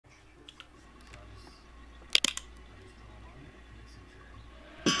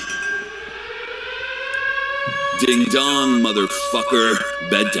Ding dong, motherfucker.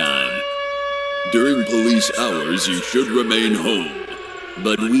 Bedtime. During police hours, you should remain home.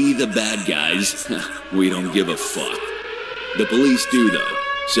 But we, the bad guys, we don't give a fuck. The police do, though.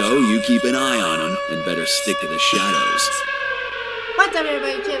 So you keep an eye on them and better stick to the shadows. What's up,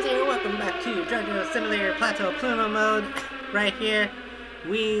 everybody? James here. Welcome back to JoJo Simulator Plateau Plomo mode. Right here.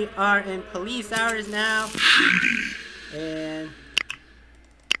 We are in police hours now. And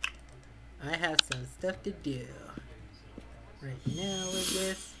I have some stuff to do. Right now with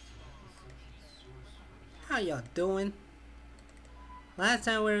this. How y'all doing? Last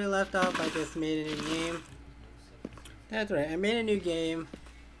time where we left off, I just made a new game. That's right, I made a new game.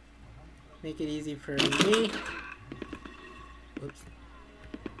 Make it easy for me. Oops.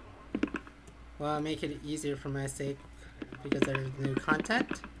 Well, I'll make it easier for my sake because there's new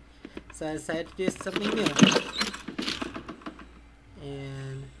content. So I decided to do something new.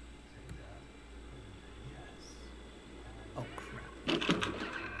 And oh crap.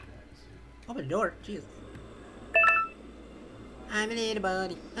 Open the door, Jesus. I'm a little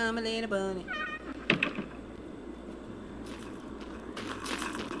bunny, I'm a little bunny.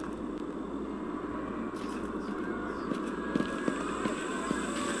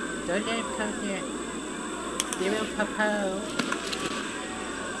 Don't let him come here. Give him Papa.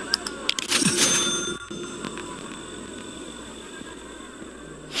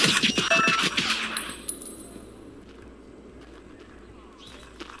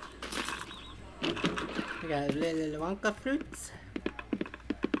 We got little Wonka fruits.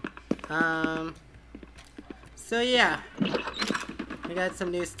 So yeah, we got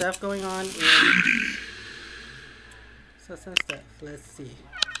some new stuff going on in some stuff. Let's see.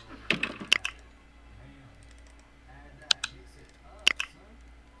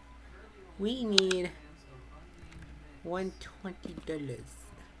 We need $120.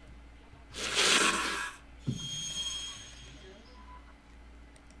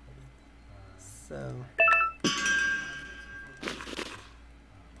 So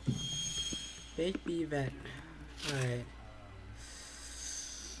big B event. Alright.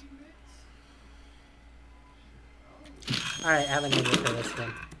 Alright, I have an idea for this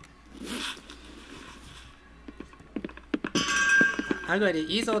one. I'm going to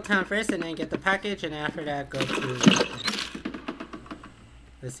East Old Town first and then get the package, and after that go to...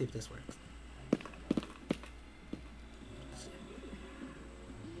 Let's see if this works.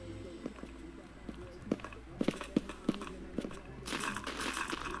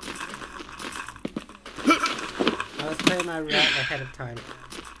 I was playing my route ahead of time.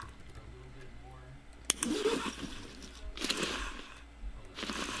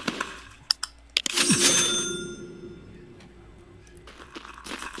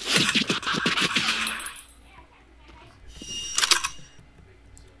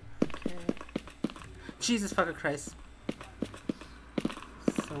 Jesus fucking Christ.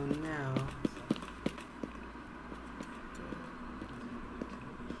 So now...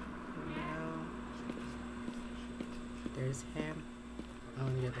 There's him. I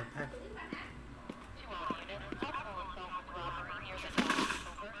want to get that pack.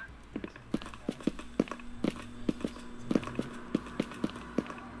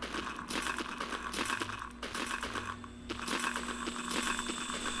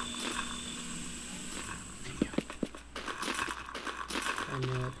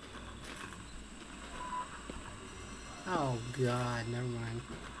 Oh god, never mind.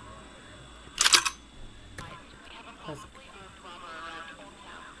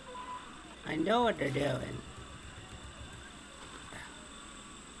 I know what they're doing.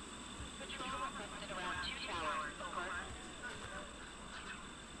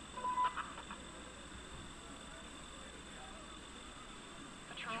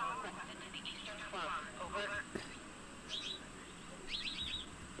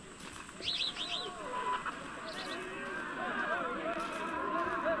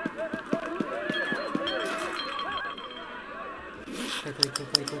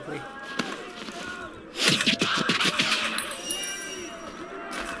 Quickly.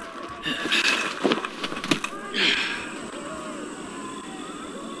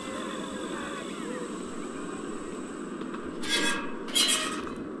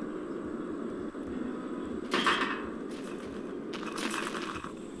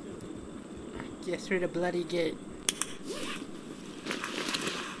 Get through the bloody gate.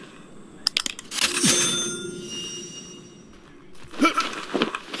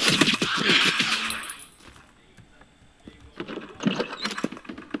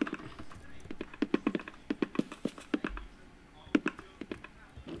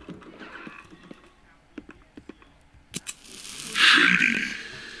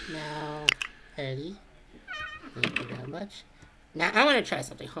 Now, Eddie, much. Now I want to try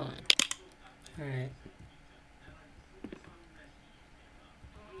something. Hold on. Alright.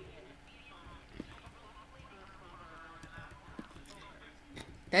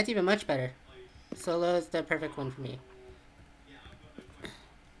 That's even much better. Solo is the perfect one for me.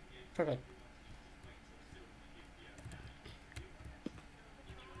 Perfect.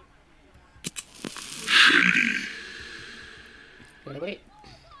 Wait.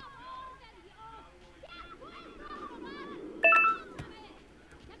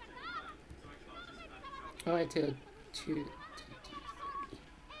 Oh, I took two.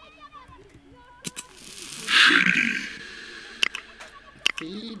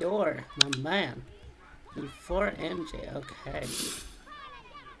 Fedor, my man. Before MJ, okay.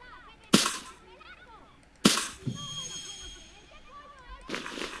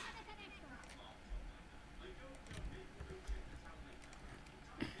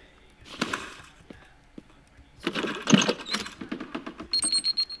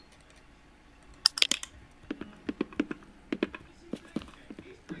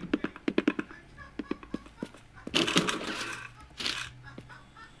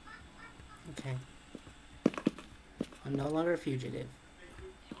 Okay. I'm no longer a fugitive.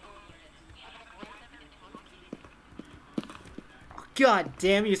 God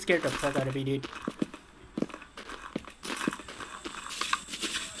damn, you scared the fuck out of me, dude.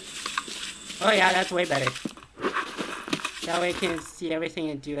 Oh yeah, that's way better. That way I can see everything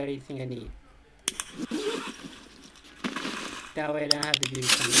and do everything I need. That way I don't have to do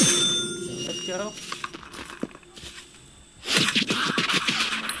something. So let's go.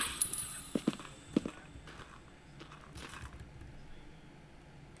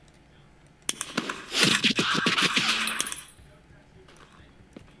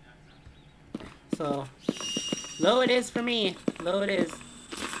 So, low it is for me. Low it is.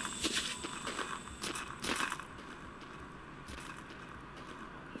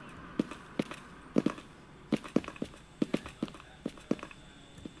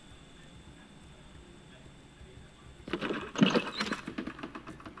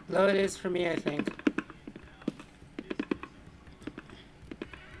 Low it is for me, I think.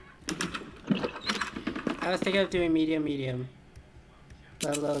 I was thinking of doing medium.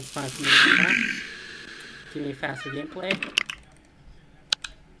 But low is fine for me right now. Give me faster gameplay.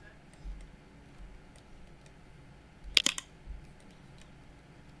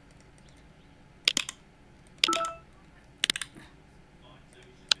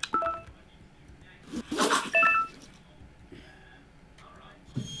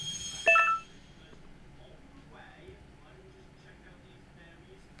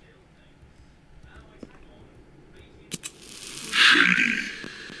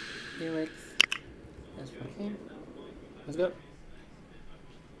 Felix. That's for him. Let's go.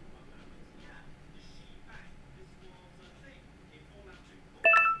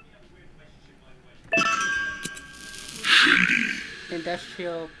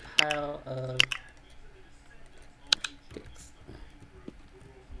 Industrial pile of dicks.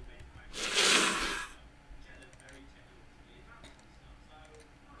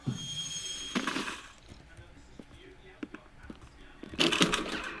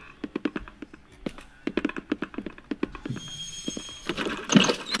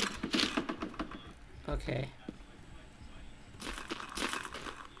 Okay.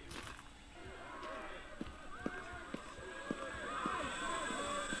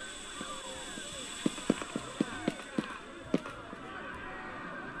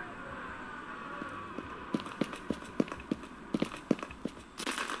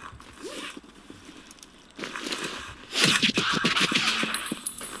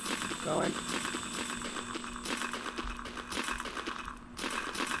 Going.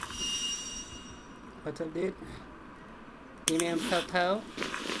 What's up, dude? Give me a Popo.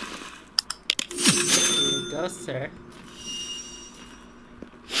 Here you go, sir.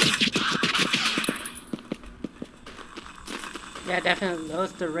 Yeah, definitely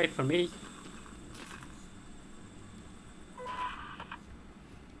lowers the rate for me.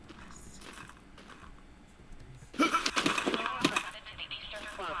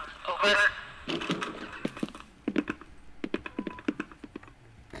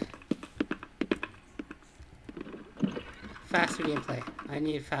 Faster gameplay. I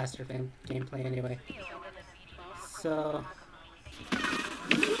need faster gameplay anyway. So...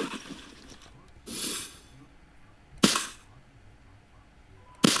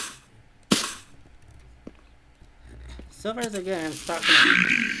 Silver is a good. I'm stocking up.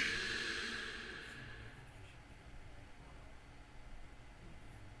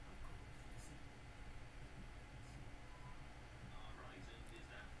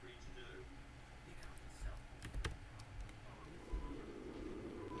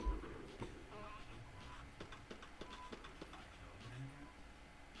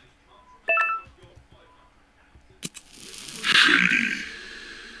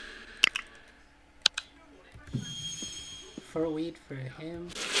 More weed for him.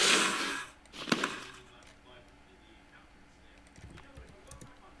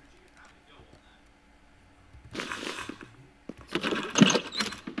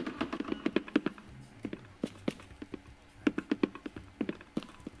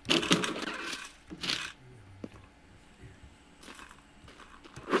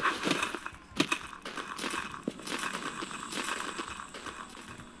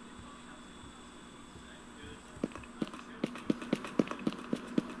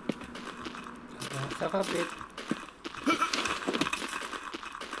 Stuff up it.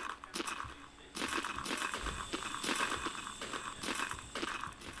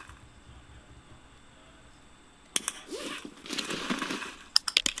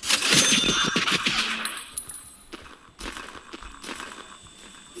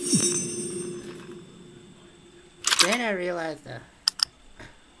 Then I realized that.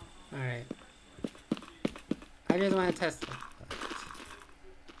 Alright. I just want to test it.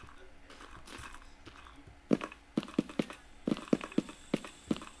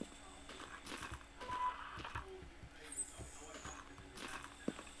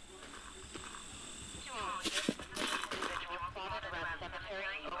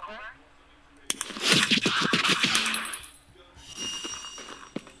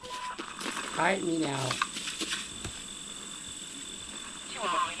 Fight me now.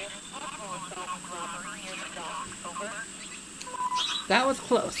 That was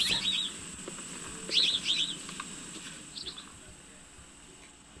close.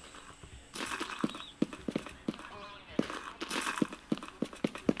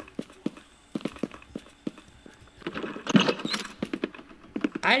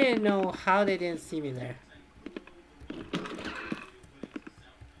 I didn't know how they didn't see me there.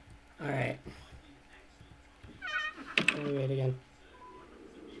 Alright. Let me wait again.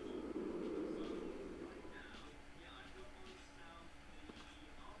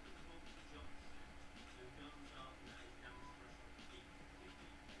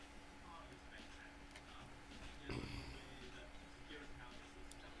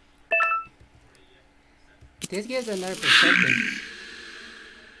 This gives another perspective.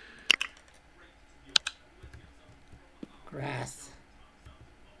 Grass.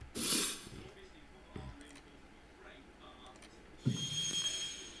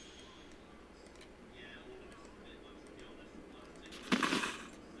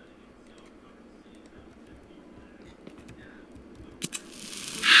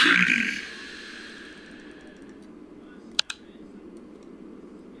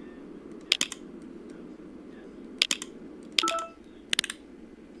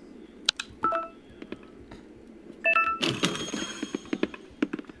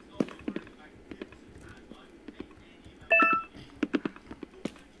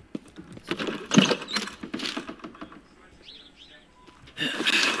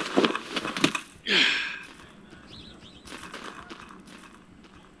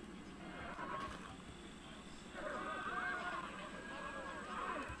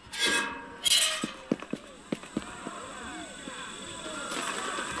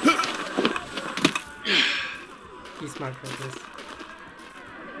 He's smart for this.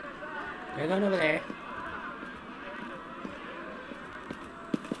 They're going over there.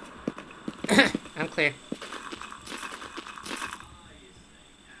 I'm clear.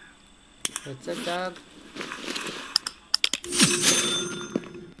 What's up, dog?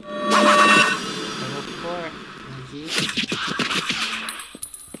 Level 4. GG.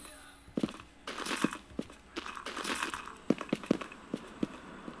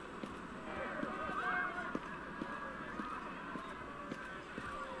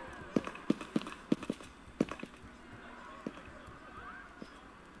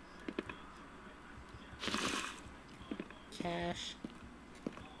 Cash.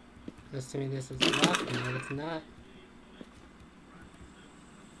 Assuming this is locked, no it's not.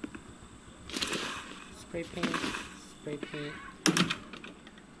 Spray paint, spray paint.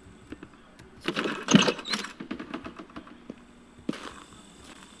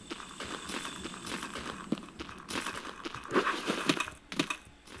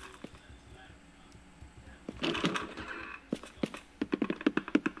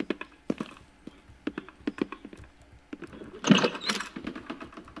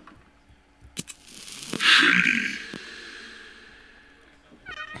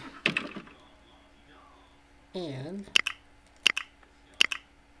 And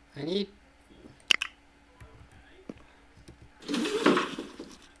I need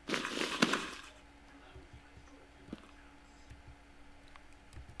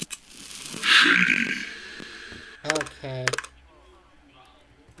okay.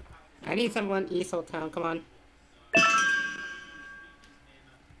 I need someone East Old Town, come on.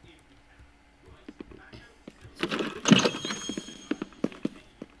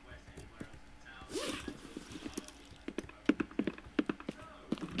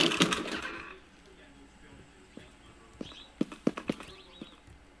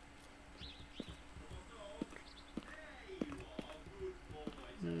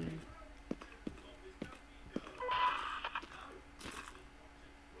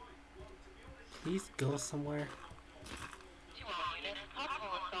 please go somewhere? To all units, possible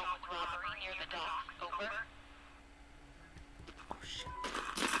assault with robbery near the docks. Over. Oh shit.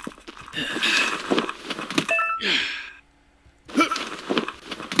 To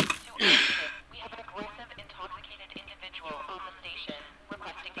all units, we have an aggressive, intoxicated individual on the station,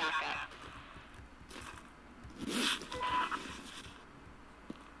 requesting backup.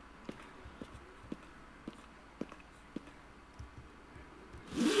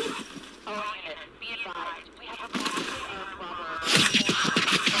 All units, be advised, we have a possibly armed robber.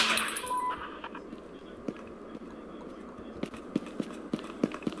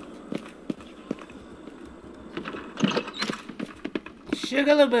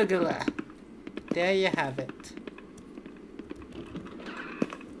 Shugala boogala. There you have it.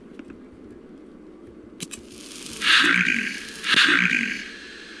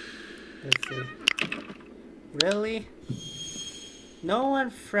 Let's see. Really? No one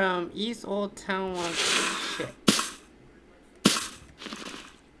from East Old Town wants shit.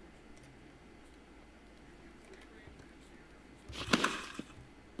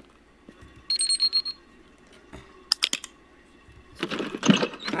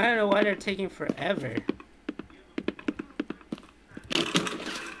 I don't know why they're taking forever.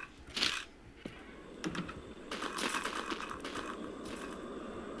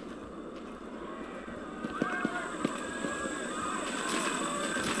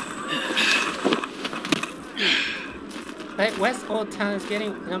 Like West Old Town is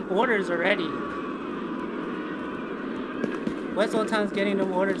getting them orders already. West Old Town is getting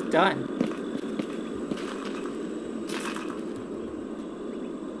them orders done.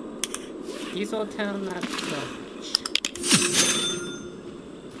 East Old Town, not so much.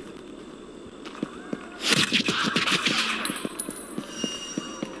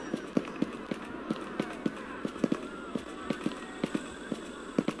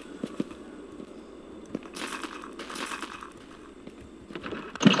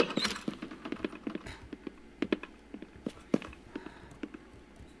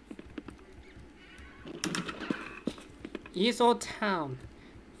 East Old Town.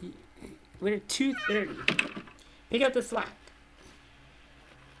 We're at 2:30. Pick up the slack.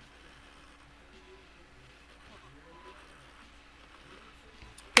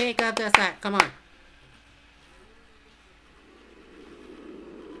 Pick up the slack. Come on.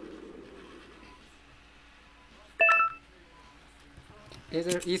 Is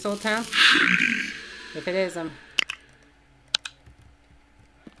it East Old Town? If it is,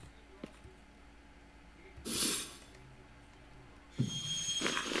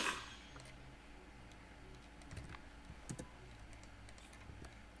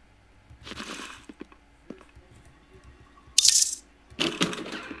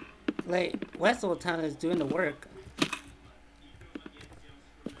 like, West Old Town is doing the work.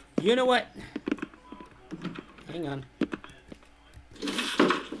 You know what? Hang on.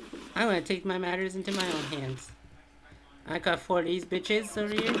 I'm gonna take my matters into my own hands. I got 4 of these bitches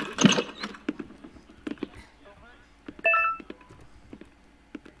over here.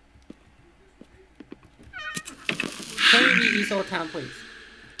 Can you be East Old Town, please?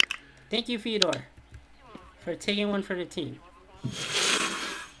 Thank you, Fyodor, for taking one for the team.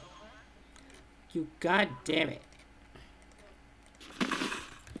 You goddamn it.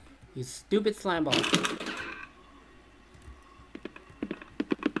 You stupid slime ball.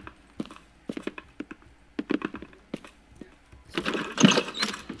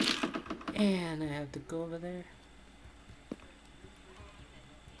 And I have to go over there.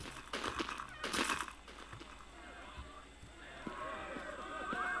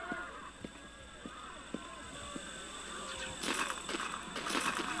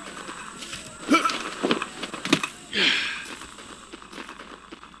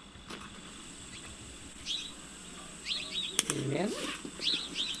 Yes.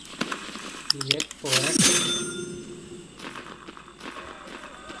 You get 4.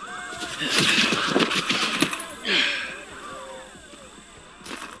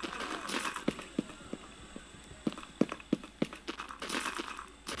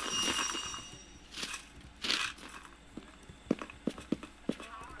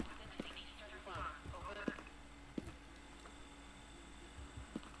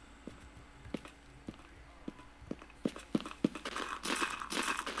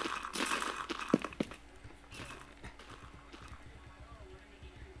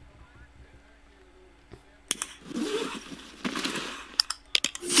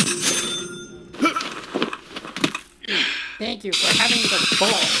 Thank you for having the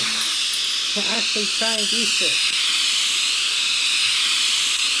balls to actually try and do shit.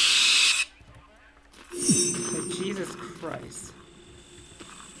 For Jesus Christ.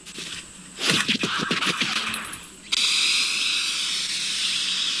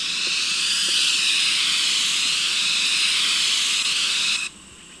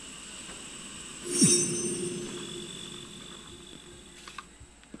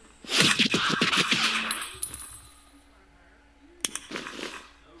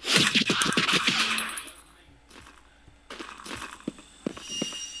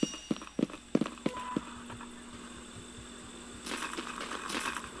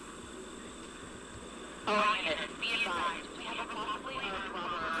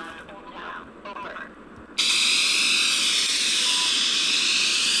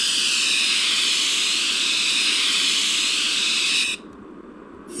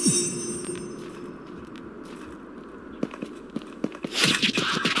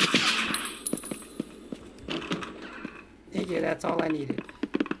 need it.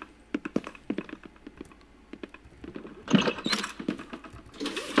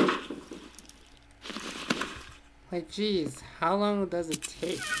 Like, geez, how long does it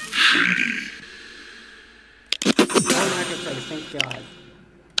take? Oh, marketplace, thank God.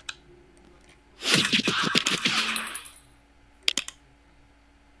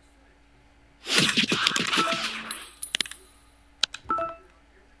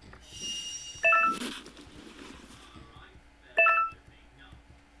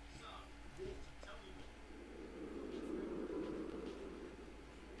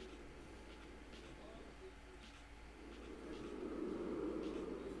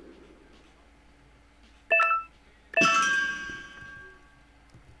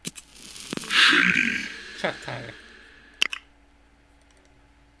 Truck tire.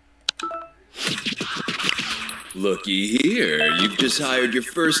 Looky here, you've just hired your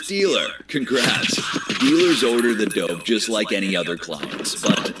first dealer. Congrats. Dealers order the dope just like any other clients,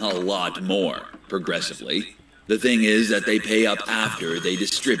 but a lot more, progressively. The thing is that they pay up after they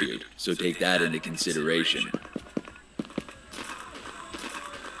distribute, so take that into consideration.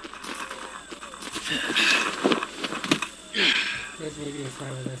 There's maybe a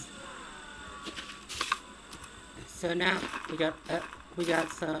start with this. So now we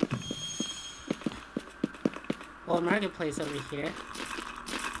got some old marketplace over here.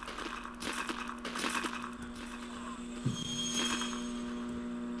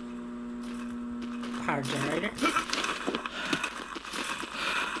 Power generator.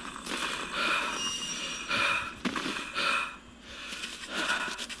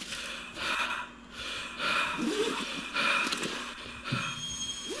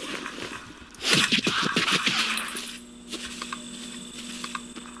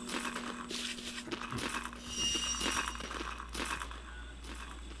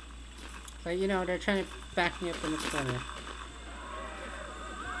 But you know, they're trying to back me up in the corner.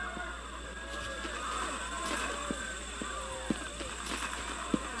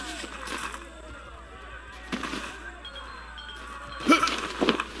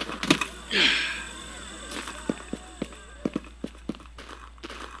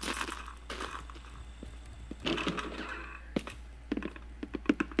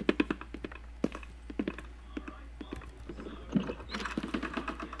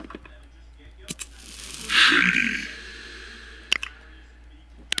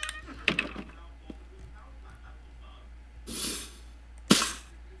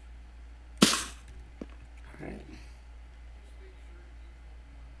 Alright.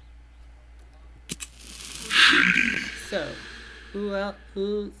 So,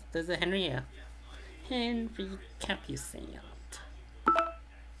 who does the Henry have? Henry Capucin.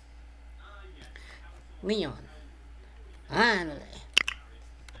 Leon. Finally.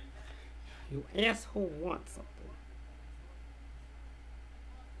 You asshole want something.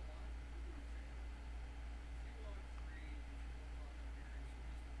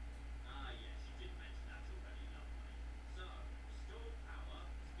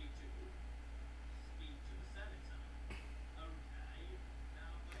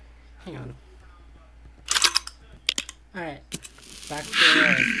 Hang on. Alright. Back to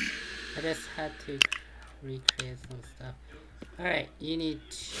the I just had to recreate some stuff. Alright, you need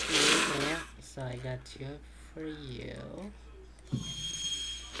 2 amp, so I got 2 for you.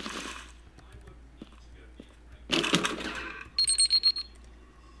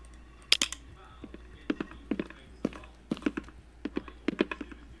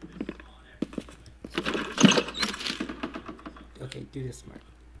 Okay, do this smart.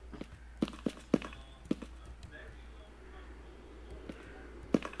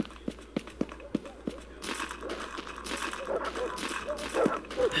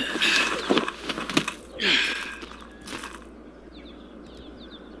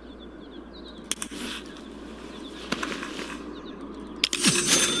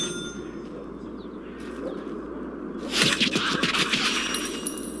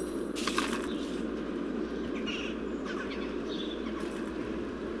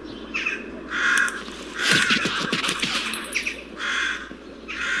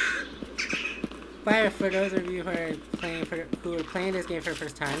 Fire for those of you who are playing this game for the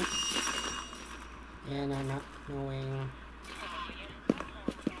first time and are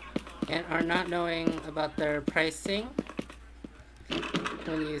not knowing about their pricing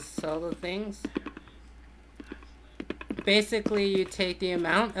when you sell the things. Basically, you take the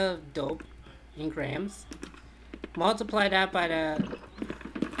amount of dope in grams, multiply that by the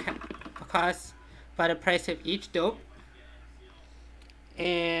cost by the price of each dope.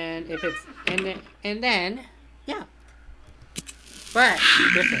 And if it's and then yeah, but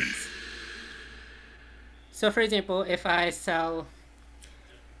difference. So for example, if I sell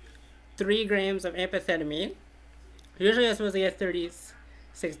 3 grams of amphetamine. Usually I'm supposed to get $36.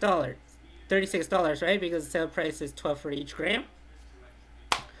 $36, right? Because the sale price is $12 for each gram.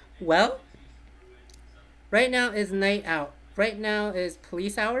 Well, right now is night out. Right now is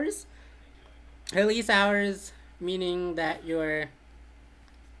police hours. Police hours meaning that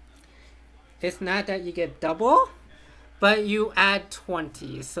it's not that you get double, but you add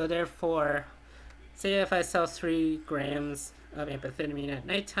 20. So therefore, say if I sell 3 grams of amphetamine at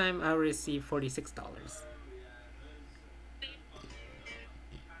nighttime, I'll receive $46.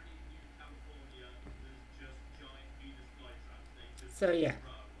 So yeah.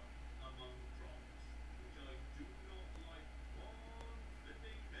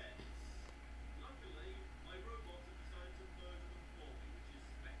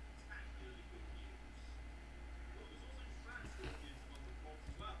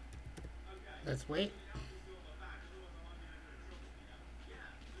 Let's wait.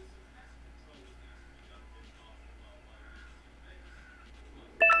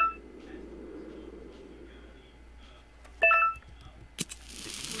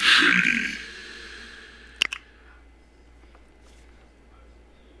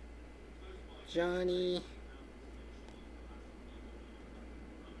 Johnny.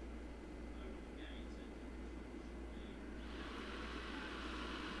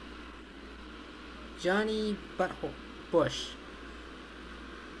 Johnny Butthole Bush,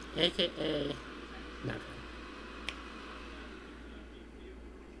 aka nothing.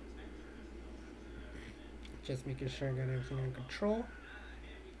 Just making sure I got everything under control.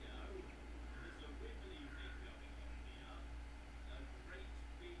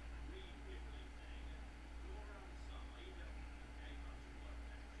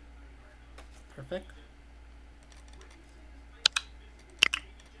 Perfect.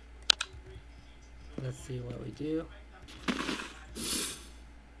 Let's see what we do.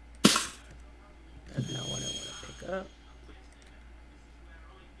 That's not what I want to pick up.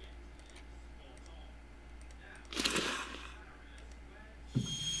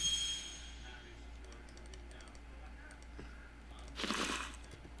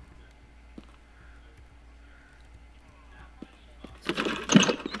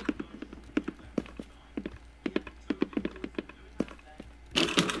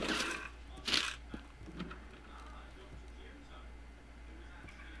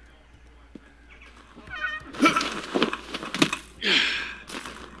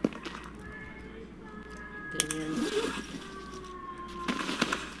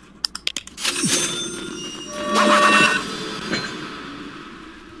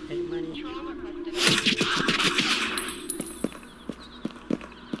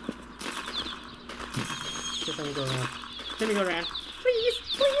 Let me go around. Please,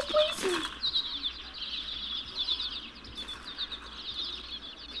 please, please.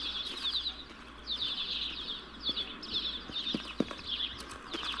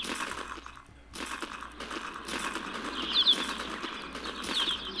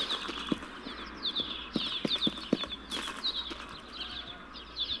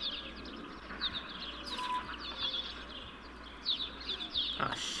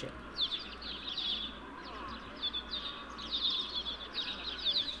 Ah, shit.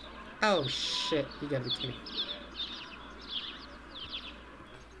 Oh shit, you gotta be kidding.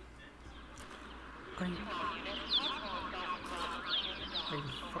 Are you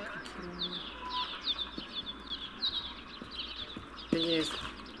fucking kidding me? Thing is,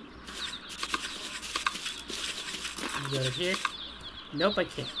 you go to here. Nope, I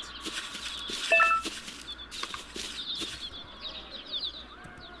can't.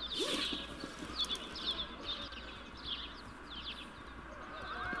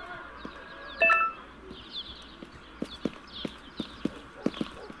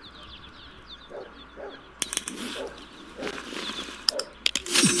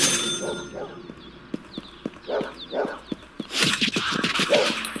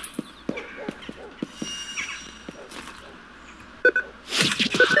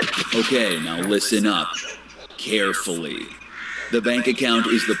 Okay, now listen up. Carefully. The bank account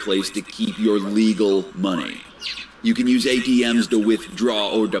is the place to keep your legal money. You can use ATMs to withdraw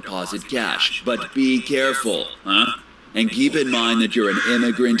or deposit cash, but be careful, huh? And keep in mind that you're an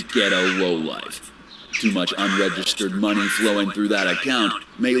immigrant ghetto lowlife. Too much unregistered money flowing through that account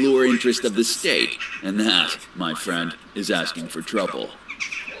may lure interest of the state, and that, my friend, is asking for trouble.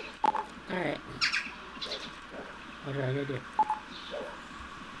 Alright. What do I gotta do?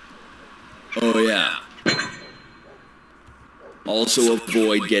 Oh yeah. Also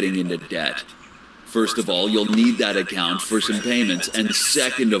avoid getting into debt. First of all, you'll need that account for some payments, and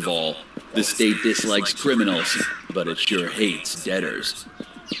second of all, the state dislikes criminals, but it sure hates debtors.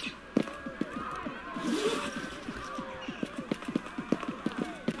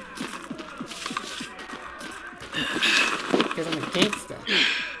 Because I'm a gangster.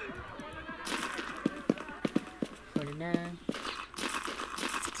 49.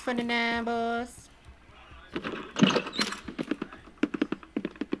 649, boss.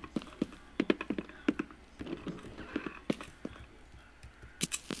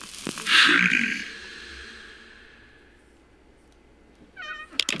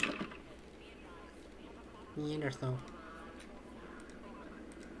 Neanderthal.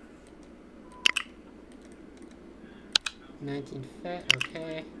 $19 fat,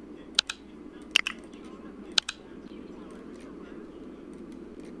 okay.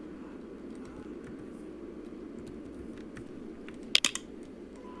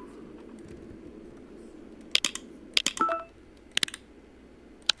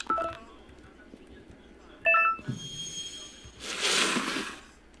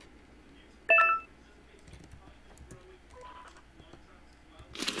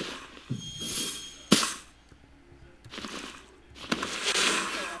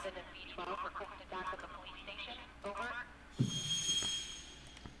 Resident B12 requested back at the police station. Over.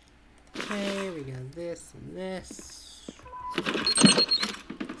 Okay, we got this and this.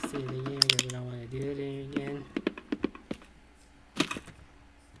 Save the game because I don't want to do it again.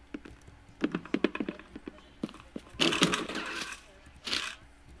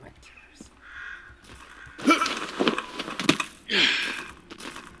 What cares?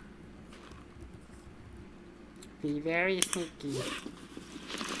 Be very sneaky.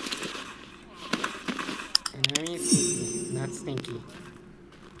 And I mean sneaky, not stinky.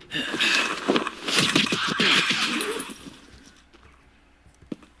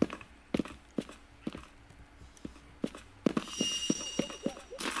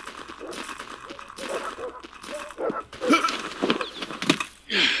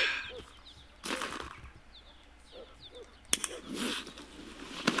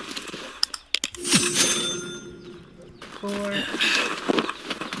 Four.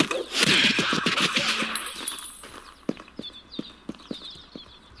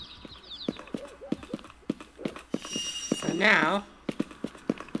 So now,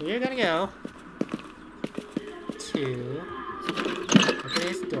 we're gonna go to open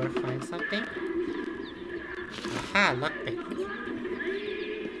this door, find something. Aha, lockpick.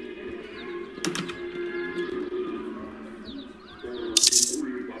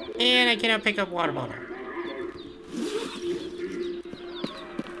 And I cannot pick up water bottle.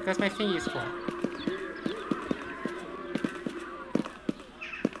 Because my thing is full.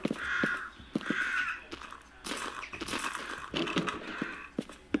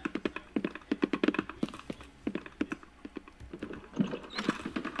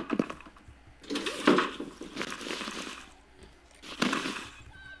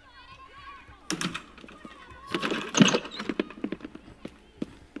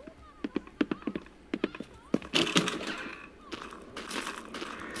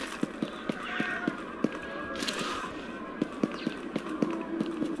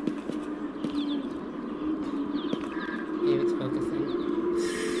 It's focusing.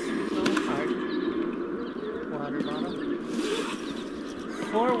 So hard. Water bottle.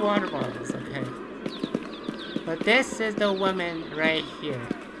 4 water bottles, okay. But this is the woman right here.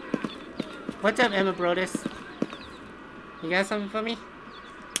 What's up, Emma Brodus? You got something for me?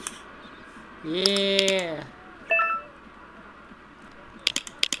 Yeah.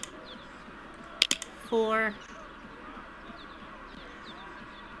 4.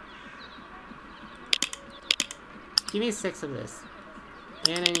 Give me 6 of this.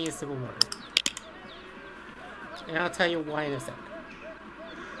 And I need a sip of water. And I'll tell you why in a sec.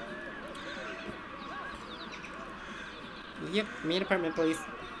 Yep, main apartment, please.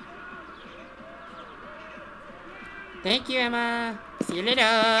 Thank you, Emma. See you later.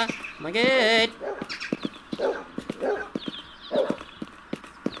 I'm good.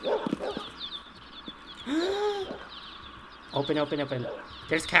 Open, open, open.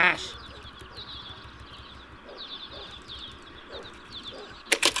 There's cash.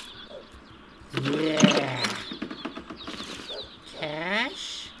 Yeah.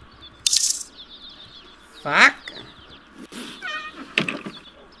 Cash. Fuck.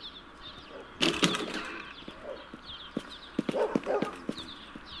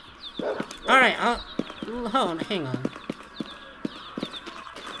 Alright, hold on, hang on.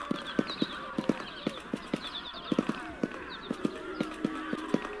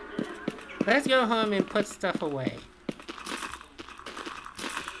 Let's go home and put stuff away.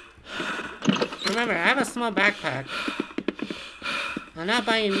 Remember, I have a small backpack. I'm not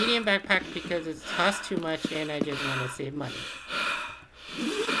buying a medium backpack because it costs too much and I just want to save money.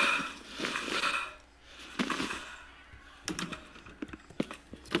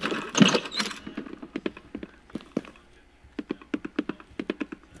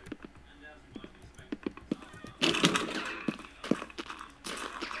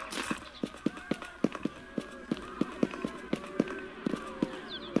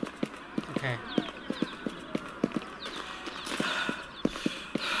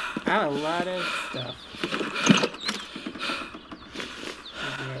 have a lot of stuff.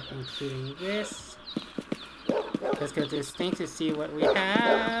 Yeah, including this. Let's go to this thing to see what we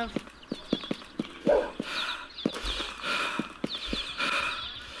have.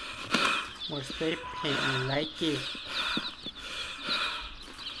 More spray paint, I like it.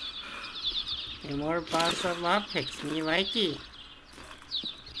 And more box of lockpicks, me like it.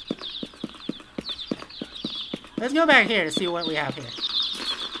 Let's go back here to see what we have here.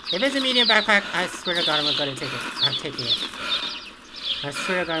 If it's a medium backpack, I swear to God I'm gonna take it. I'm taking it. I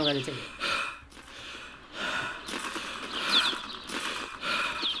swear to God I'm gonna take it.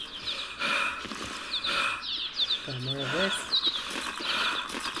 Got more of this.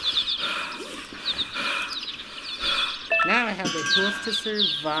 Now I have the tools to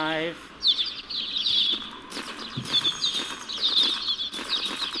survive.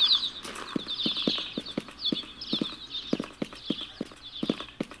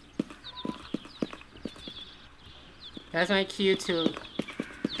 That's my cue to...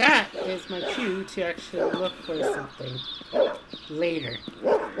 That is my cue to actually look for something later.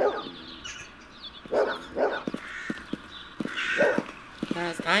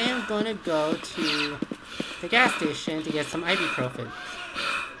 As I am going to go to the gas station to get some ibuprofen.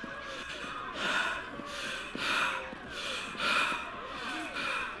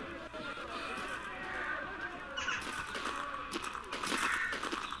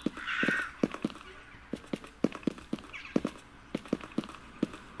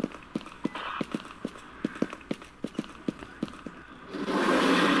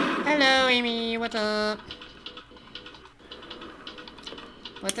 Hello, Amy. What's up?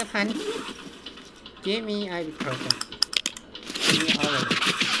 What's up, honey? Give me ibuprofen. Give me all of it.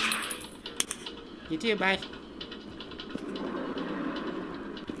 You too, bye.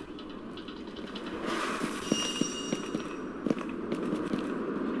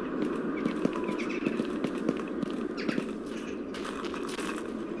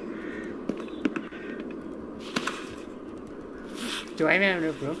 Do I even have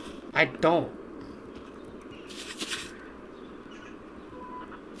a room? I don't.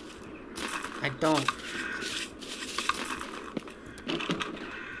 I don't.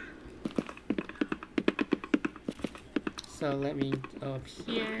 So let me go up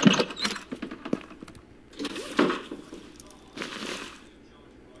here.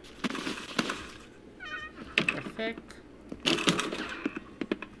 Perfect.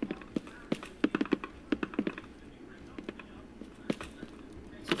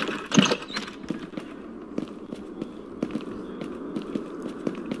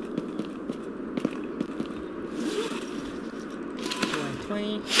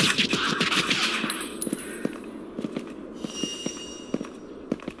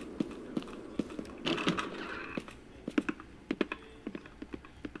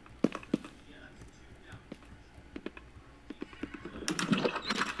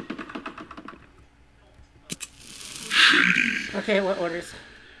 Okay, what orders?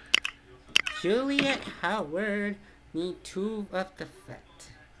 Juliet Howard need 2 of the fat.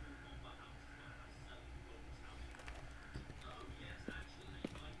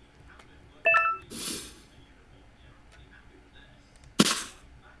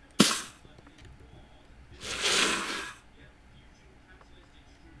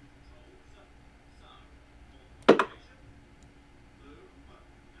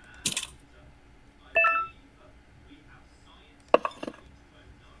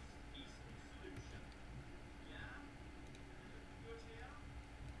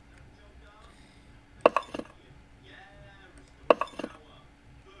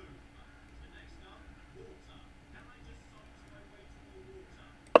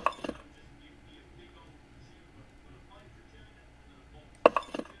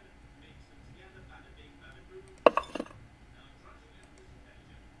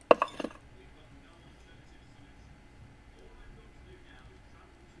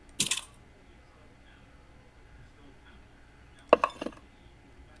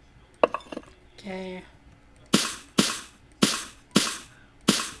 Okay.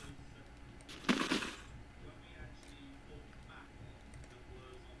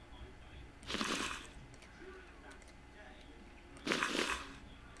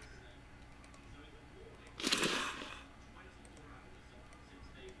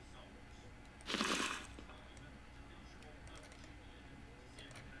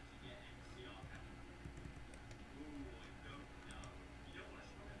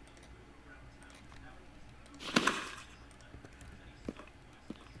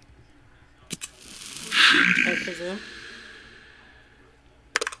 I presume.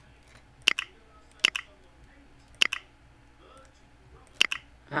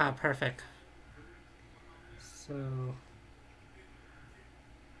 Ah, perfect. So...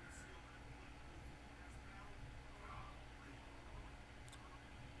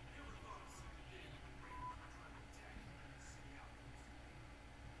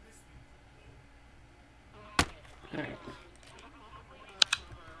 Alright.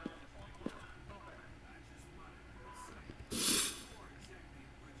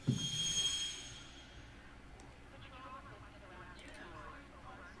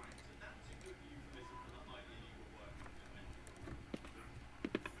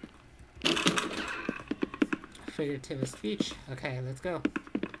 Figurative speech. Okay, let's go.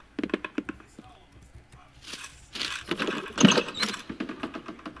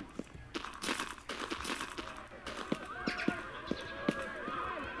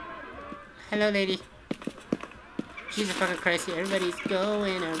 Hello, lady. Jesus fucking Christ, everybody's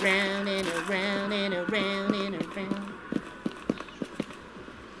going around and around and around and around.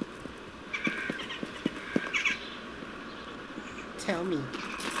 Tell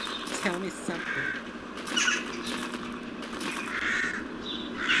me something.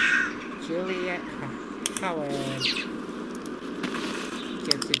 Juliet Howard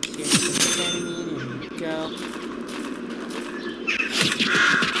gets a chance of ketamine and go.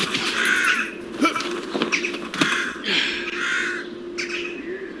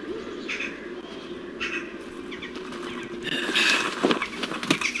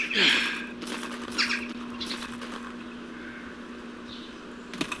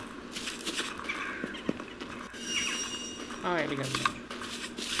 Alright, we got it.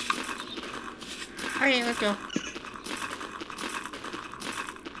 Alright, let's go.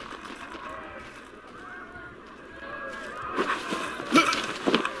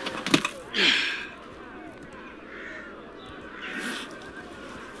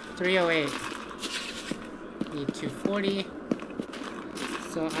 $308. Need 240.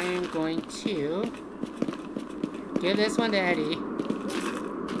 So I am going to give this one to Eddie.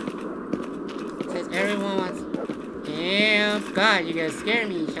 It says everyone wants. Yeah, God, you guys scare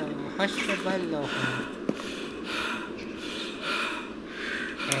me. Hush your below.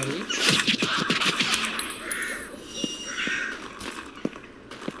 Eddie.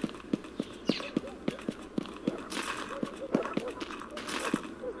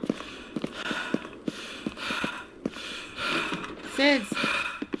 Since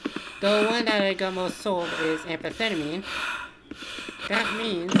the one that I got most sold is amphetamine, that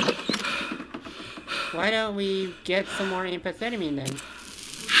means why don't we get some more amphetamine then?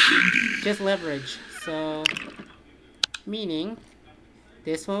 Just leverage. So, meaning,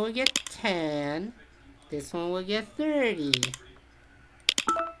 this one will get 10, this one will get 30.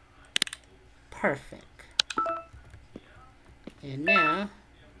 Perfect. And now,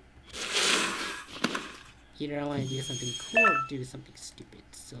 either I want to do something cool or do something stupid.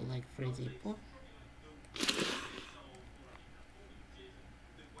 So, like, for example,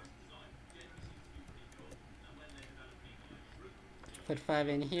 put 5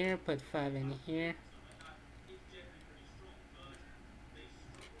 in here, put 5 in here.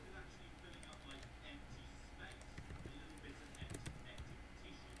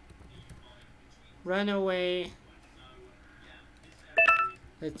 Runaway.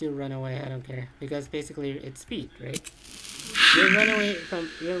 Let's do runaway, I don't care. Because basically it's speed, right? You're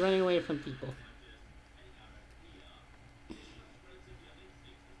running away from people.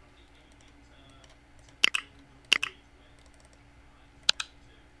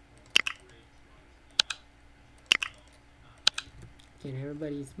 Get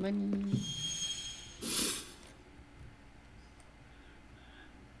everybody's money.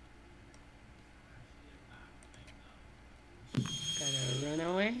 Gotta run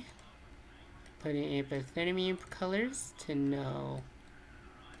away. Put in amphetamine colors to know.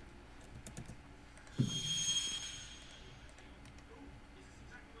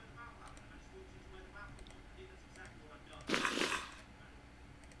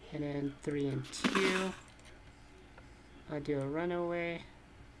 And then 3 and 2. I'll do a runaway.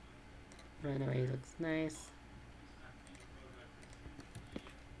 Runaway looks nice.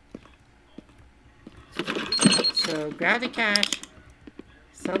 So grab the cash,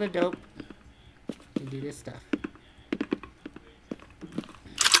 sell the dope, and do this stuff.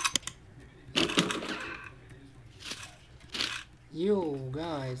 You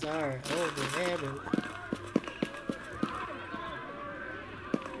guys are over everywhere.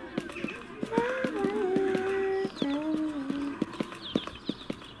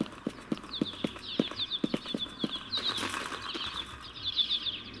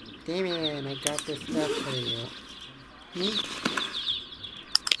 Damien, I got this stuff for you. Neat.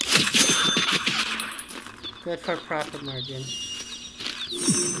 Good for profit margin.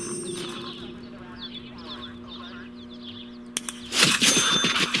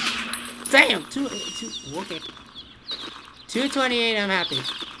 Damn! Okay. 228, I'm happy.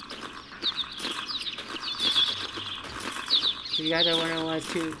 You guys are wondering why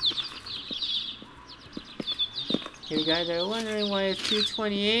it's 2... You guys are wondering why it's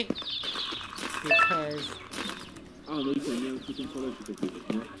 228? Because... Yeah.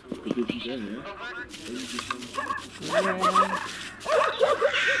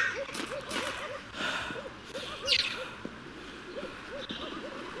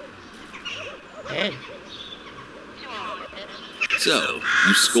 Hey. So,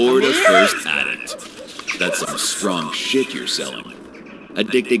 you scored a first addict. That's some strong shit you're selling.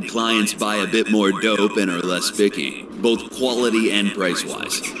 Addicted clients buy a bit more dope and are less picky, both quality and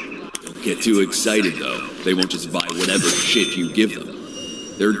price-wise. Don't get too excited, though. They won't just buy whatever shit you give them.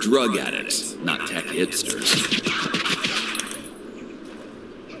 They're drug addicts, not tech hipsters.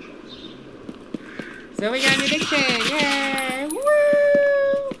 So we got an addiction! Yay!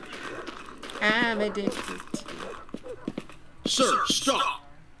 Woo! I'm addicted. Sir, stop!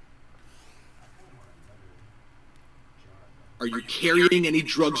 Are you carrying any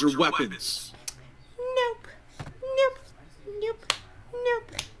drugs or weapons? Nope. Nope. Nope.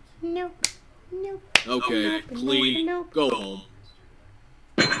 Nope. Nope. Nope. Okay, clean. Nope. Go home.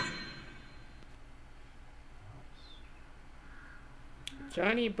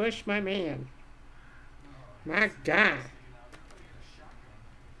 Johnny Bush, my man. My guy.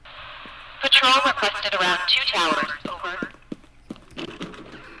 Patrol requested around 2 towers. Over.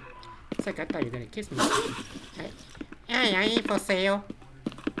 It's like I thought you were gonna kiss me. Hey, I ain't for sale.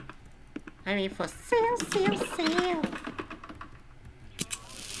 I mean for sale.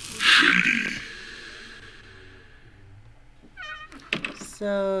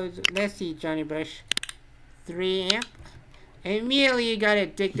 So, let's see, Johnny Bush. 3 amp. Immediately you got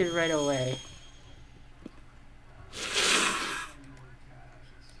addicted right away.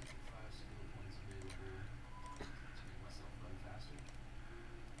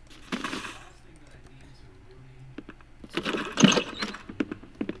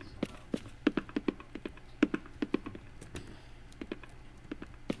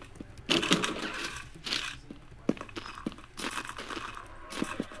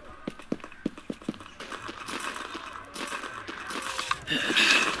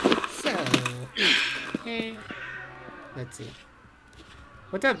 Let's see.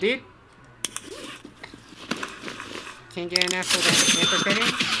 What's up, dude? Can't get enough for that infiltrator?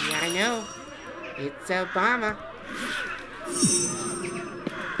 Yeah, I know. It's Obama.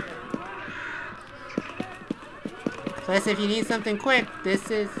 Plus, if you need something quick, this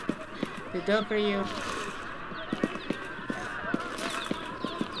is the dope for you.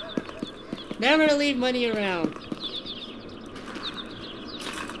 Never leave money around.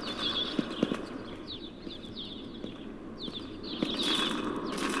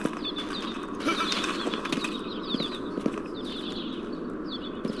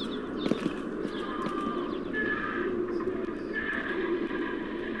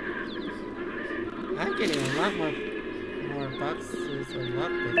 I'm getting a lot more boxes of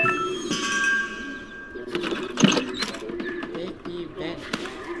luck with big event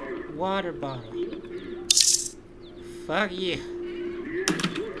water bottle. Fuck you.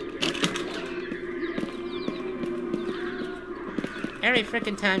 Every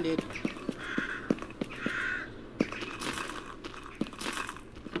freaking time, dude.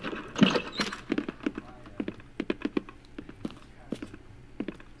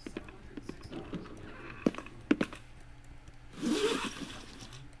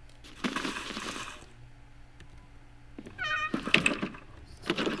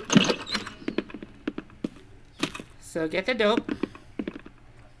 So get the dope,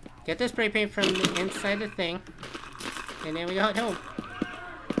 get the spray paint from the inside the thing, and then we got home.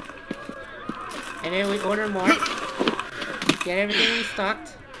 And then we order more, get everything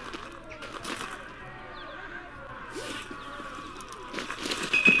restocked.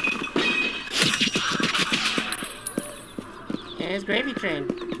 And it's gravy train.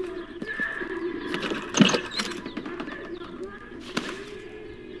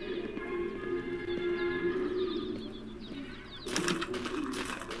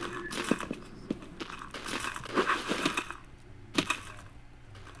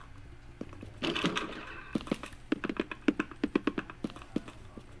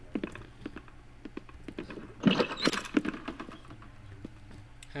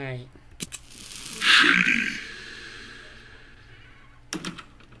 Alright.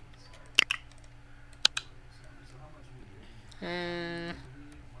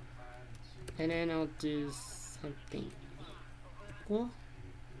 And then I'll do something equal.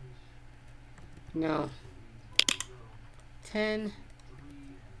 No. 10.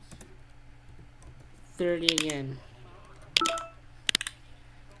 S30 again.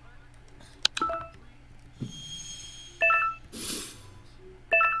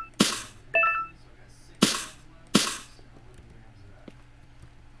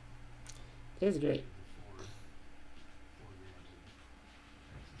 This is great.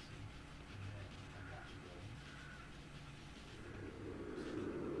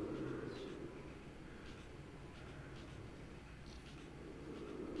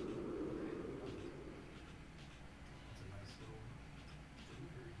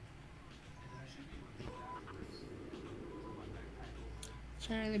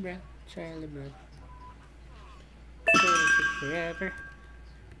 Charlie Brown, Charlie Brown. Stay forever.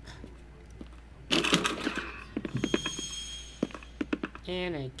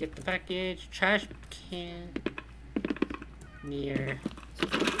 And I get the package. Trash can near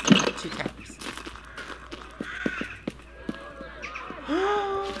 2 towers.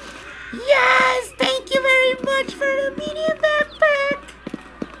 Yes! Thank you very much for the medium backpack!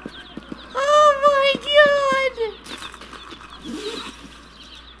 Oh my god!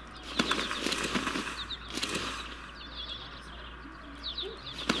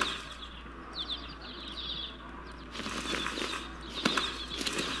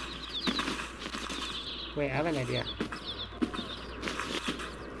 Wait, I have an idea.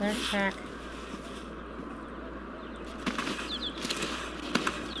 Backpack.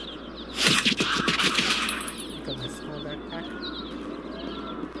 Got my small backpack.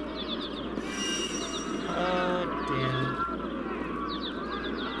 Oh, damn.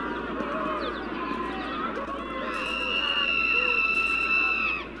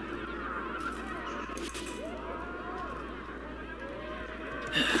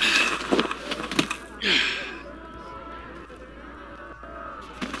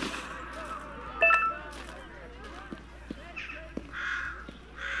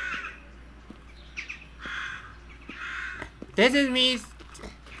 This is me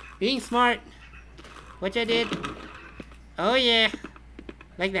being smart. Which I did. Oh yeah.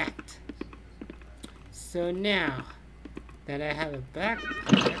 Like that. So now that I have a backpack,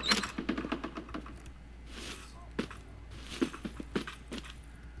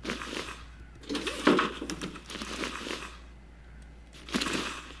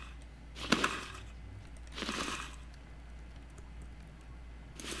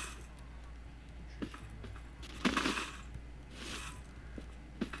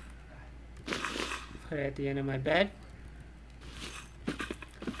 put it at the end of my bed.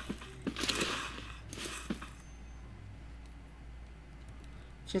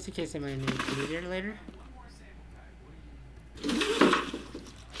 Just in case I might need it later.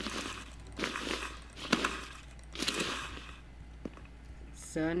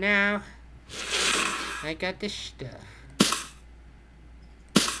 So now I got this stuff.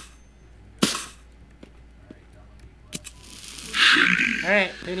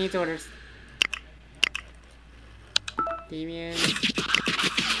 Alright, who needs orders? Damien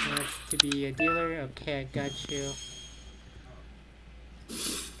wants to be a dealer. Okay, I got you.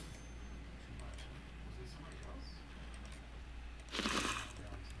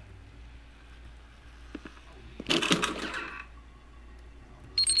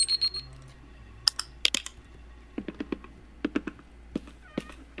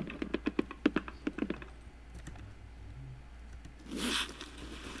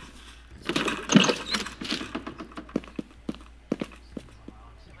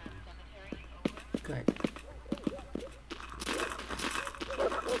 Good.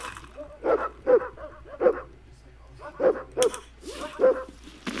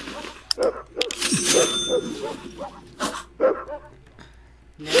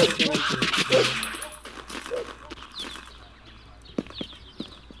 Now we're going to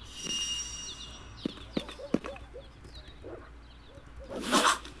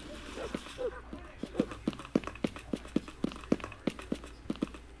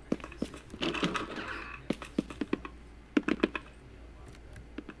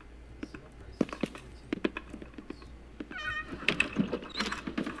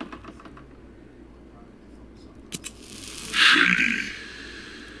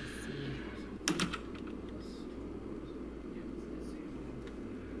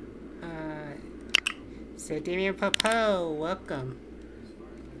so Damien Popo, welcome.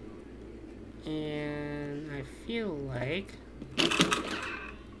 And I feel like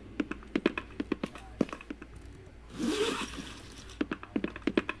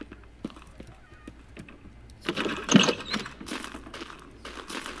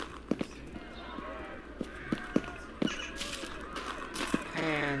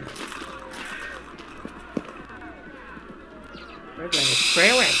we're going to spray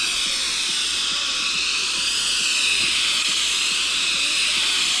away.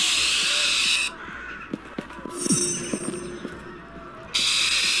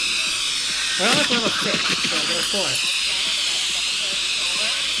 6, so I'll go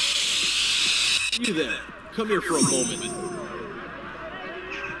 4. You there. Come here for a moment.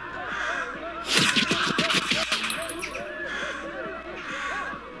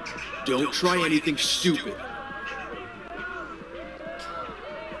 Don't try anything stupid.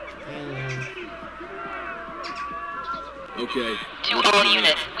 Okay. To all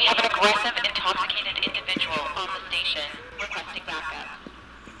units, we have an aggressive, intoxicated individual on the station, requesting backup.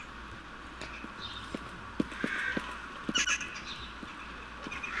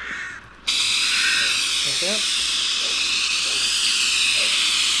 What's up?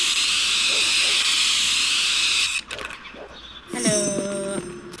 Hello.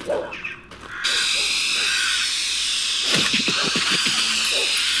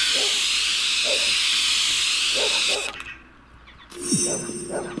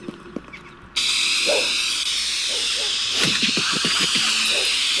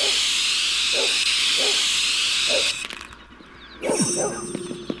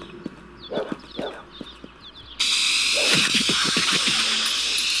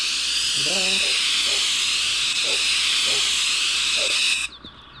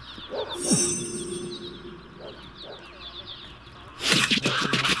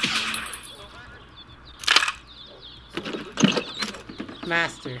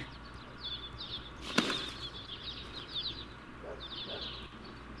 Master.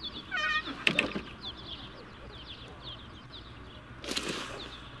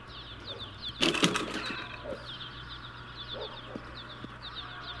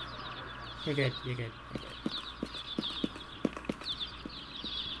 You're good, you're good, you're good.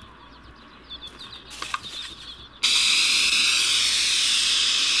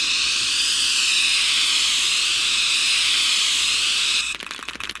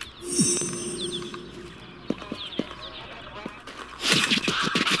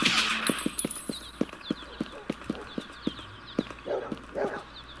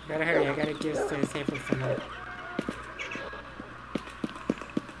 Gotta hurry, I gotta give the sample some more.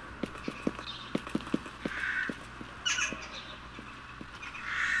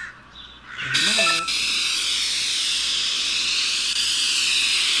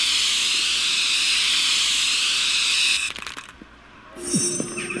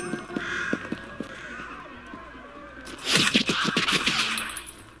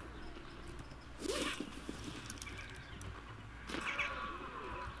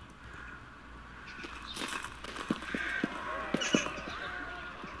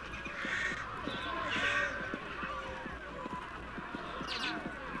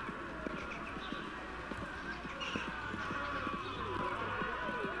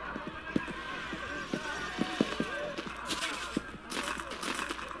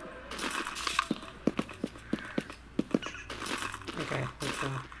 Okay, let's go.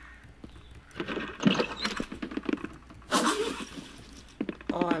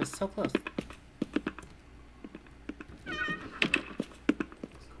 Oh, I was so close.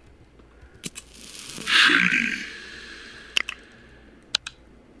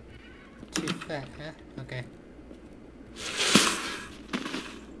 Too fat, huh? Okay.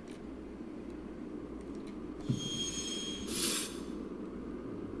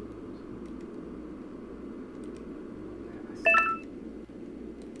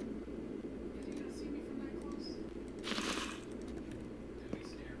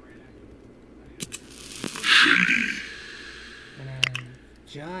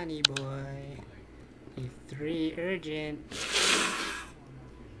 Johnny boy, E3 urgent.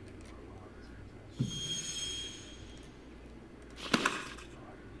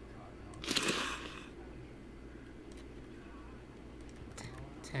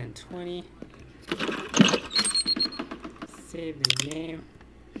 $10.20. Save the game.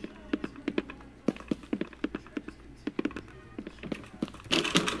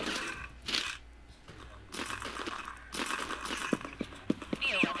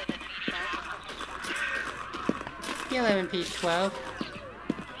 P11P12.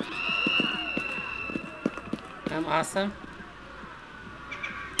 I'm awesome.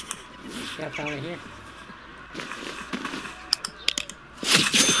 Yeah, I found it here.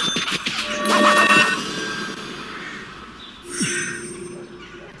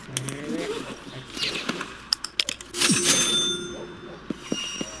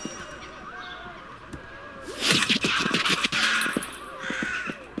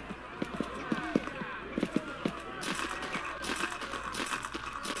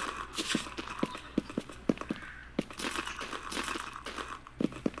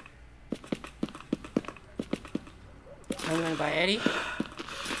 I'm gonna buy Eddie.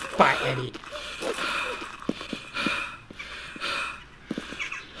 Buy Eddie.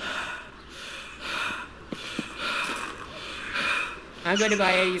 I'm gonna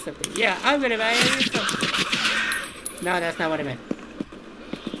buy you something. Yeah, I'm gonna buy you something. No, that's not what I meant.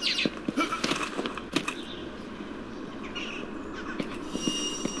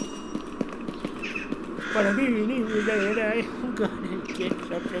 But I'm gonna get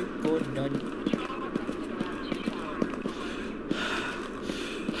something good done.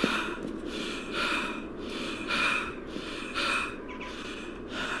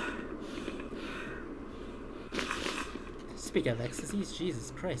 Speaking of ecstasies,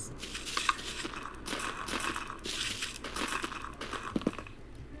 Jesus Christ.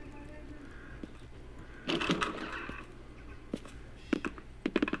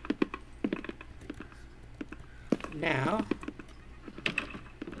 Now,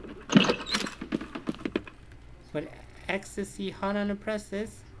 put ecstasy hot on the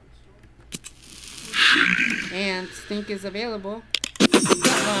presses, and stink is available.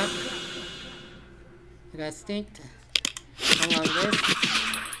 Unlock. I got stinked. Unlock this.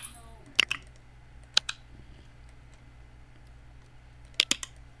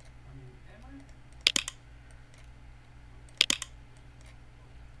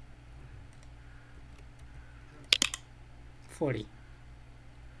 $40.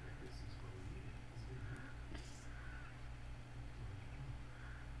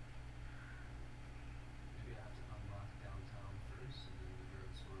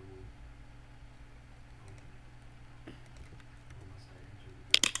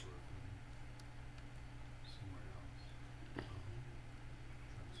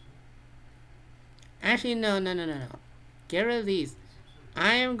 Actually, no. Get rid of these.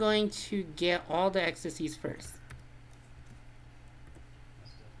 I am going to get all the ecstasies first.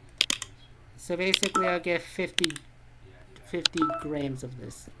 So basically, I'll get 50 grams of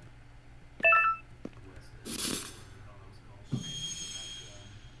this.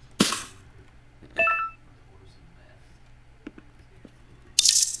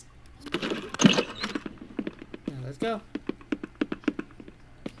 Now let's go.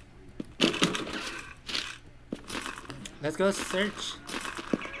 Let's go search.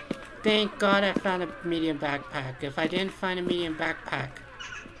 Thank God I found a medium backpack. If I didn't find a medium backpack,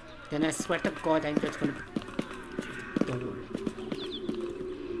 then I swear to God I'm just gonna... Don't worry.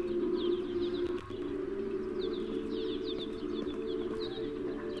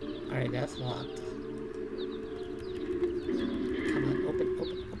 Alright, that's locked. Come on, open.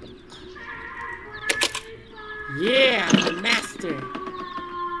 Yeah, I'm a master!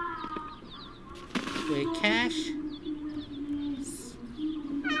 Wait, cash?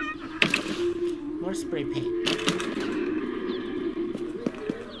 More spray paint.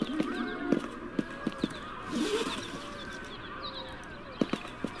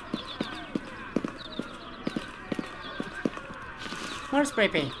 More spray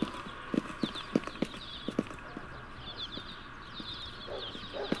paint.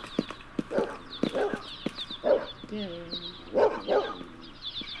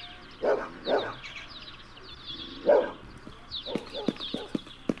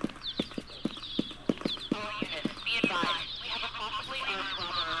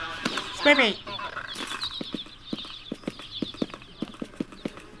 Spray paint.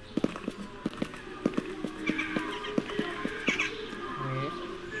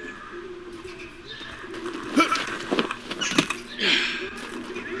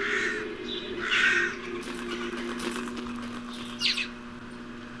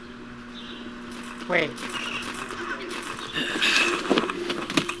 Wait.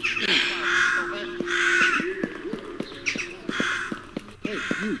 Hey,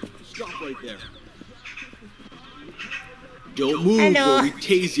 you, stop right there. Don't move Hello. or we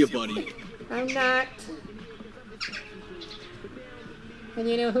tase you, buddy. I'm not. And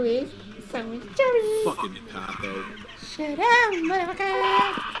you know who is? Someone Joey. Fucking Paco. Shut up,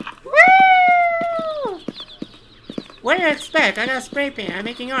 motherfucker! Woo! What do you expect? I got spray paint. I'm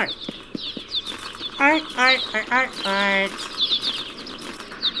making art. Art.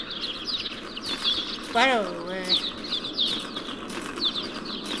 By the way.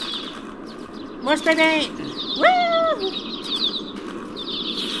 More spray paint! Woo!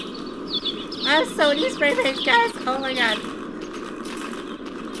 I have so many spray paints, guys. Oh my god.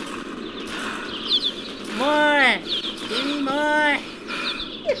 More! Give me more!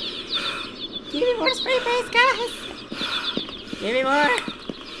 Give me more spray paints, guys! Give me more!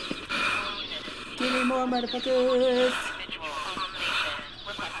 Give me more, motherfuckers!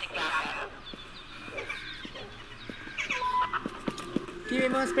 Give me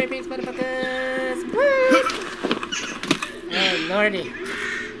more spray paints, motherfuckers! Woo! Oh, lordy.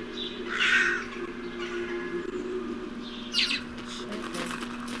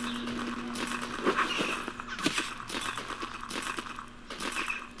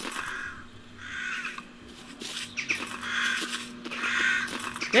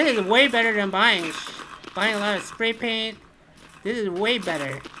 This is way better than buying a lot of spray paint. This is way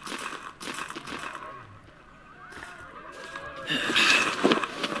better.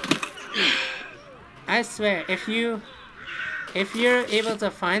 I swear, if you're able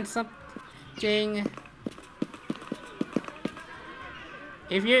to find something,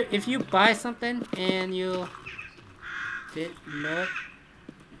 if you buy something and you did not.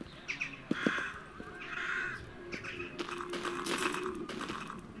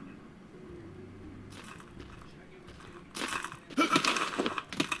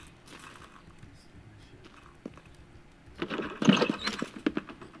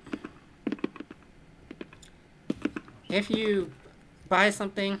 If you buy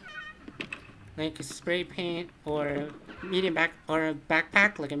something like a spray paint or a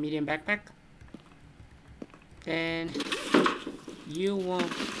backpack, like a medium backpack, then you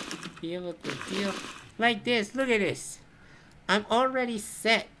won't be able to deal like this. Look at this. I'm already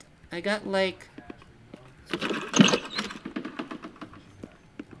set. I got like,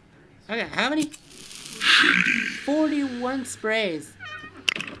 okay, how many? 41 sprays.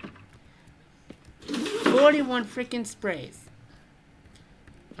 41 freaking sprays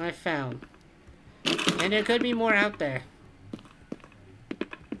I found. And there could be more out there.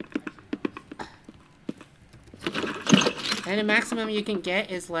 And the maximum you can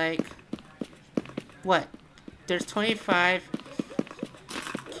get is like, what? There's 25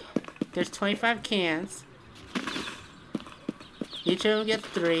 cans. Each of them gets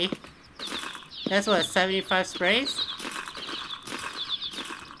 3. That's what, 75 sprays?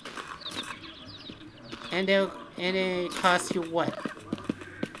 And it costs you what?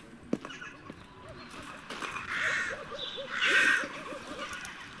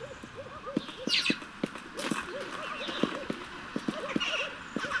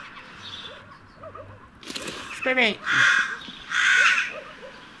 Spray paint.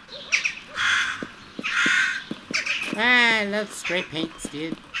 I love spray paints,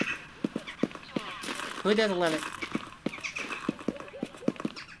 dude. Who doesn't love it?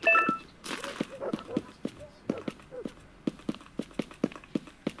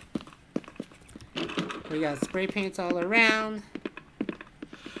 We got spray paints all around.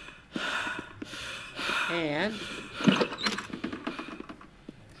 And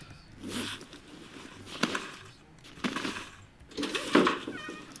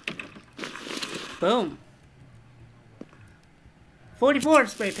boom. 44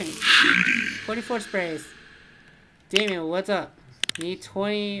 spray paint. 44 sprays. Damien, what's up? Need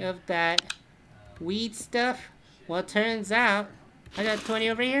 20 of that weed stuff? Well, turns out I got 20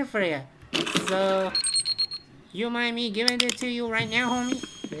 over here for you. So, you mind me giving it to you right now, homie?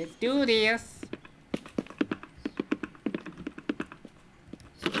 Let's do this.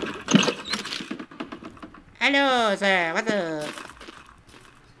 Hello, sir. What's up?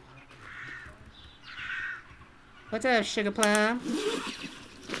 What's up, Sugar Plum?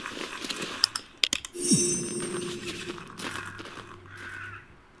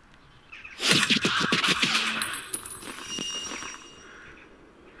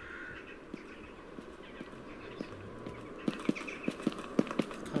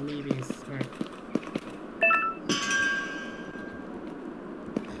 Call me being smart.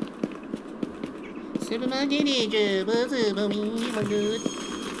 Superman teenager, what's up, homie? My good.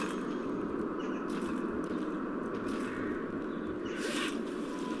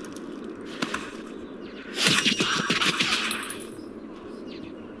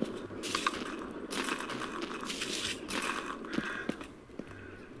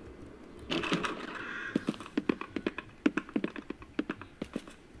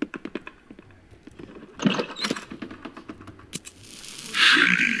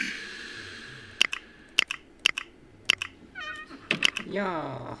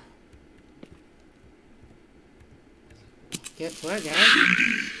 Yeah. Guess what, guys?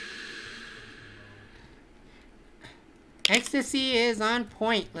 Ecstasy is on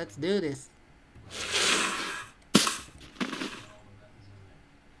point. Let's do this.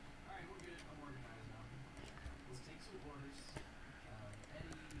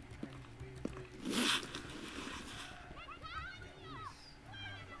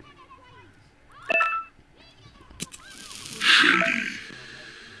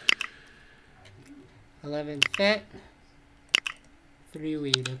 Fit. 3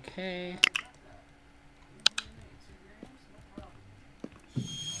 weed, okay.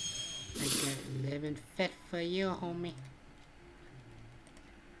 I got 11 fit for you, homie.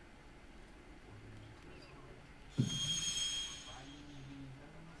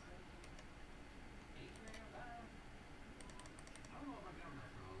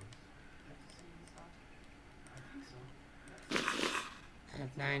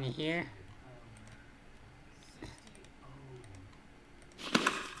 Down here.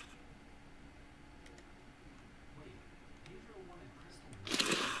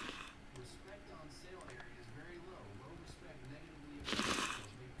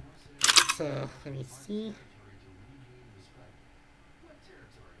 So let me see.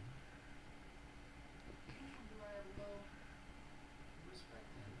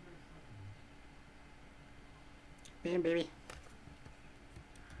 Bam, baby.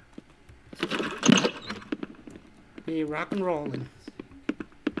 Be rock and rolling.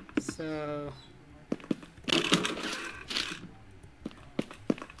 So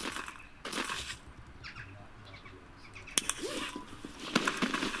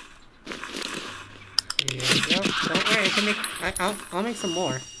here we go. Don't worry, I can make. I'll make some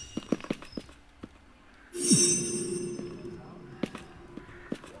more.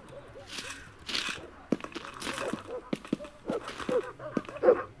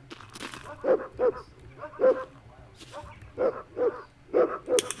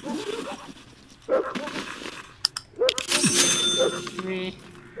 Three.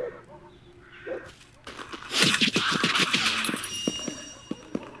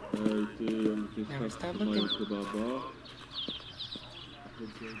 Now we stop looking.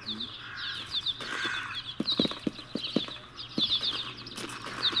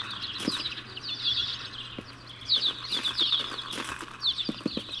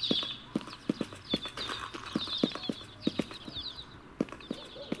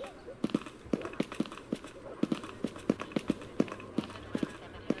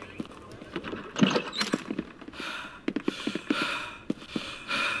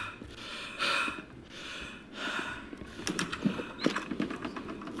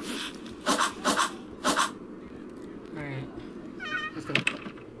 Alright.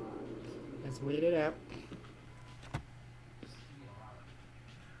 Let's wait it up.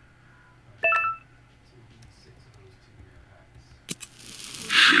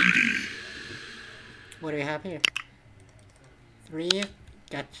 What do we have here? 3.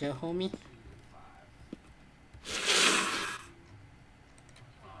 Gotcha, homie.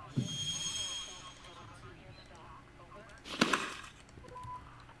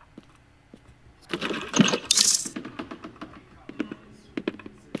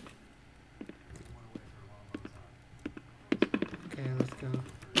 Okay, let's go.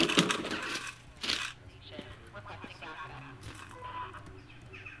 Requesting backup.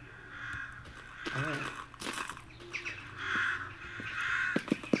 Alright.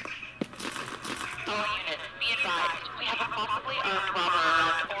 All units, be advised. We have a possibly armed robber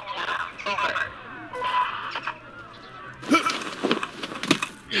around Old Town. Over.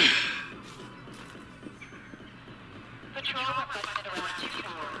 Patrol requested around 2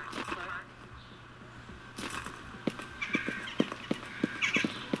 towers. Over.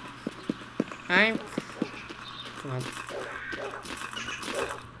 I'm... Come on.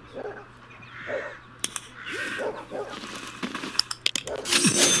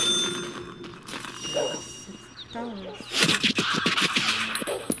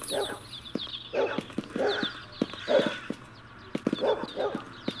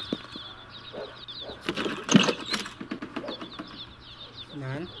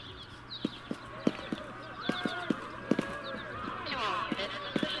 None. To all units,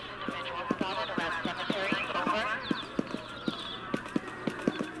 suspicious individual spotted around cemetery. Over.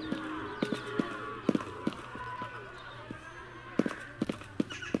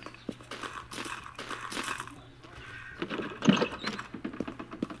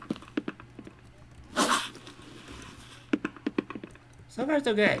 So far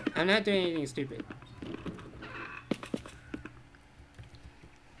so good. I'm not doing anything stupid.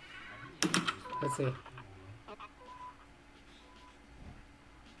 Let's see.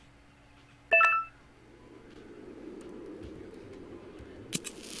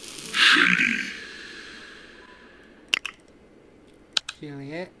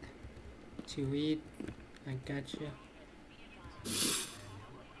 Juliet. To eat. I got you.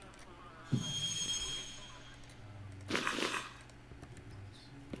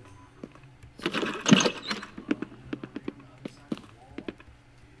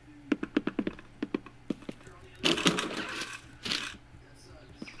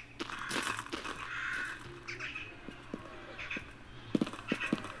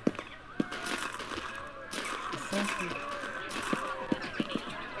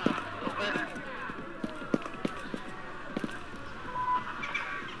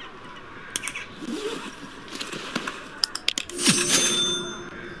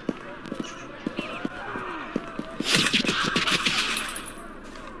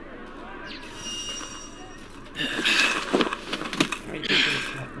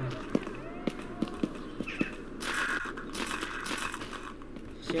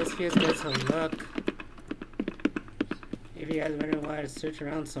 feels good to look. If you guys wonder why I search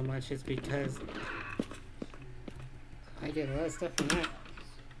around so much, it's because I get a lot of stuff from that.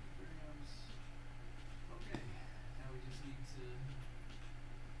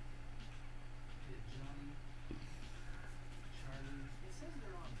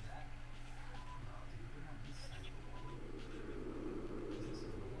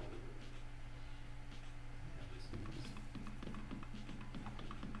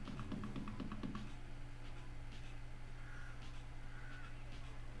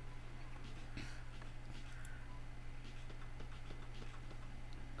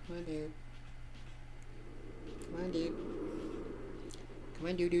 Come on, dude. Come on, dude. Come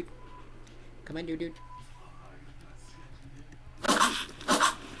on, dude. Come on, dude.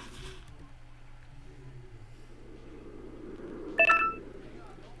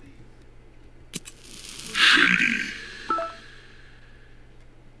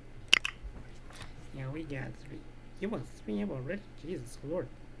 Yeah, we got 3. You want 3 already? Jesus Lord.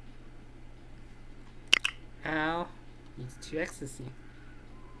 Ow. Needs 2 ecstasy.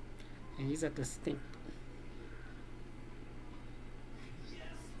 And these are distinct.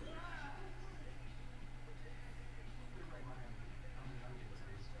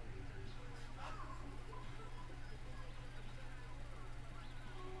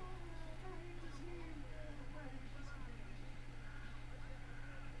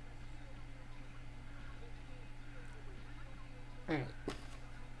 Alright.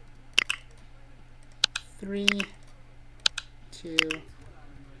 3, 2.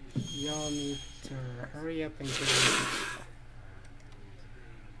 Y'all need to hurry up and get it.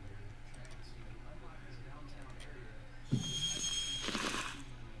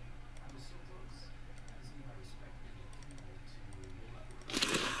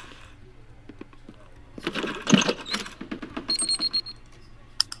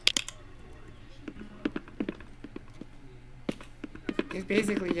 It's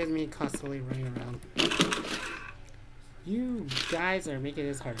basically just me constantly running around. You guys are making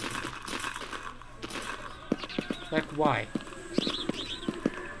this harder. Like, why?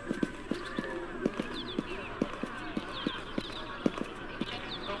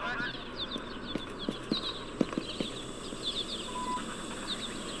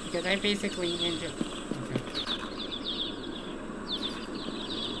 Because I basically injured. Okay.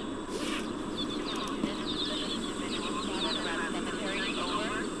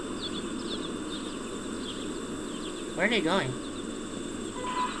 Where are they going?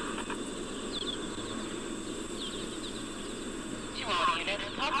 To all units,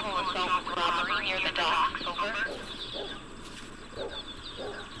 possible assault with robbery near the docks. Over.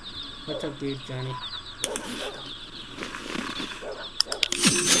 What's up, dude, Johnny?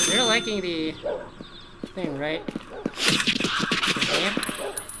 You're liking the thing, right? The amp?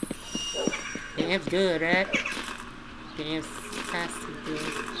 The amp's good, right? The amp's fantastic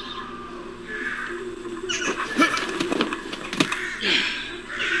good.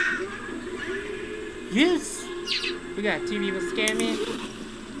 Yes! We got 2 people scare me.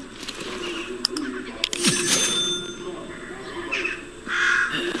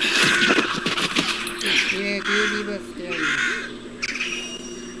 Yeah, 2 people scare me.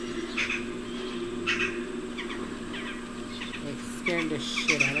 Like, scaring the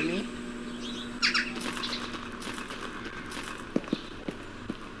shit out of me.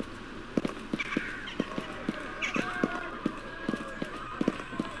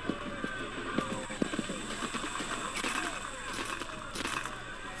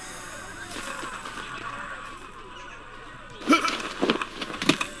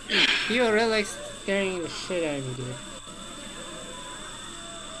 People really like scaring the shit out of me, dude.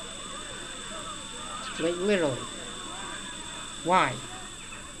 Like, literally. Why?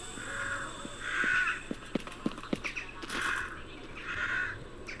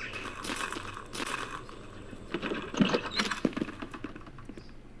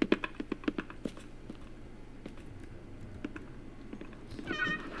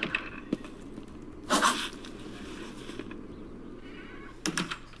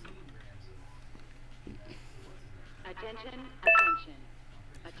 Attention, attention.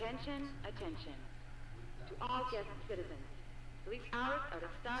 Attention, attention. To all guest citizens, police hours are to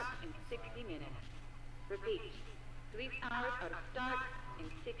start in 60 minutes. Repeat, police hours are to start in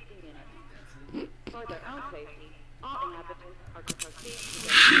 60 minutes. For their own safety, all inhabitants are to proceed to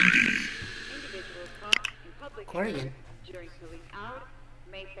their homes. Individuals caught in public areas during police hours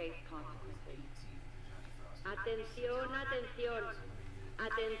may face consequences. Atención, atención.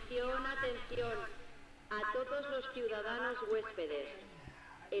 Atención, atención. A todos los ciudadanos huéspedes.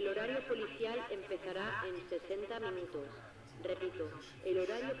 El horario policial empezará en 60 minutos. Repito, el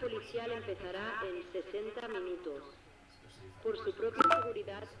horario policial empezará en 60 minutos. Por su propia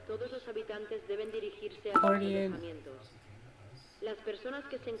seguridad, todos los habitantes deben dirigirse a sus alojamientos. Las personas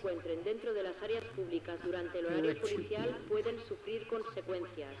que se encuentren dentro de las áreas públicas durante el horario policial pueden sufrir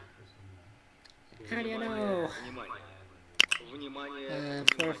consecuencias. How do you know?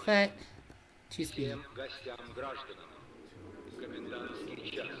 For a fact, чистый. Гостям гражданам.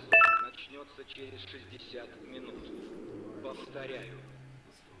 Комендантский час начнется через 60 минут. Повторяю,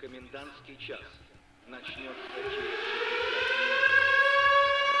 комендантский час начнется через 60 минут.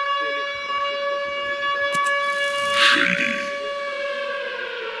 В целях вашей собственной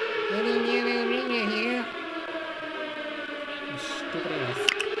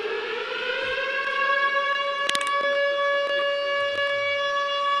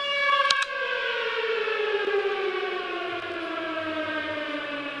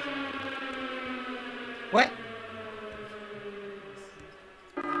What?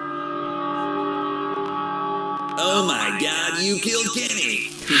 Oh my god, you killed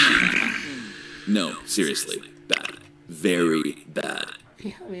Kenny! No, seriously, bad. Very bad.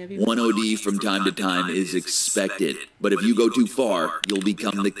 One OD from time to time is expected, but if you go too far, you'll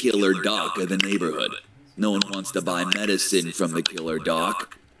become the killer doc of the neighborhood. No one wants to buy medicine from the killer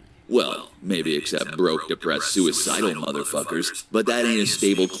doc. Well, maybe except broke, depressed, suicidal motherfuckers, but that ain't a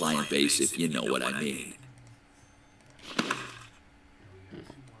stable client base if you know what I mean.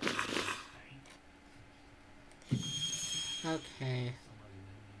 Okay.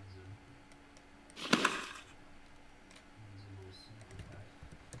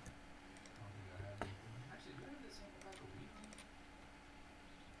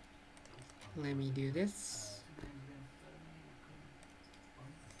 Let me do this.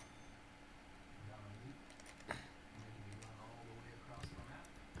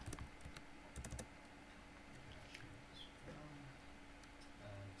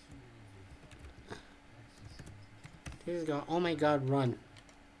 This is going. Oh my god, run.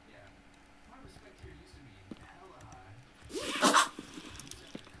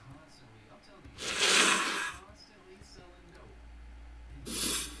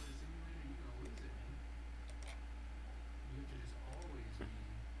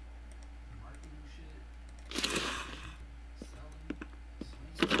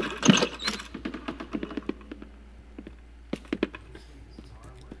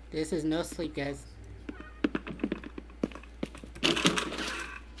 This is no sleep, guys.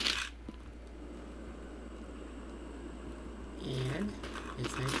 And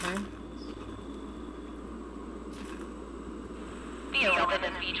it's nighttime. Field of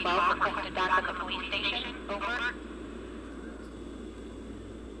B12 requested back at the police station. Over.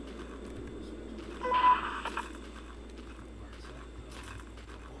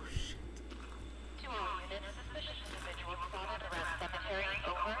 To all units, suspicious individuals spotted around cemetery.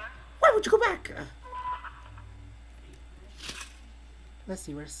 Over. Why would you go back? Let's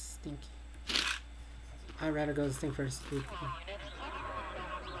see, where's Stinky? I'd rather go to Stink first.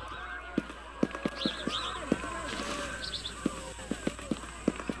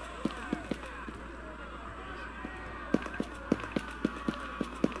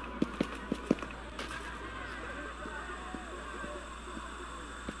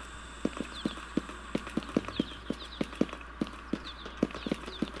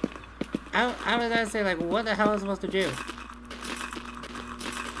 I was gonna say, like, what the hell am I supposed to do?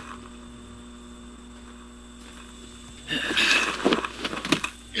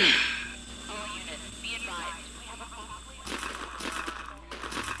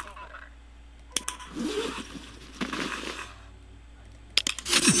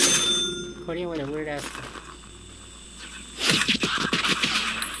 Accordion with a weird ass.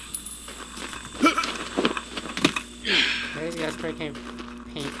 These guys probably can't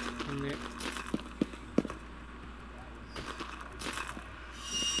paint in it.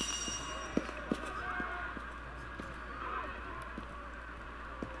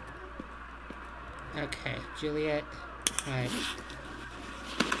 Okay, Juliet. Alright.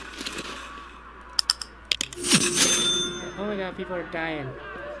 Oh my god, people are dying.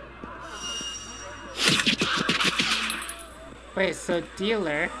 Wait, so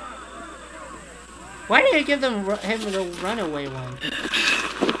dealer. Why did you give him the runaway one?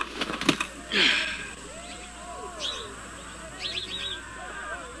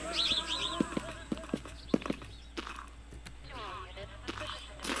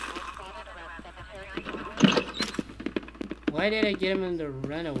 Why did I get him in the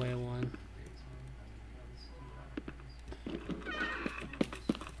runaway one?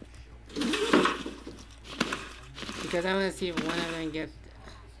 Because I want to see if one of them gets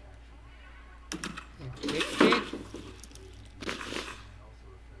addicted.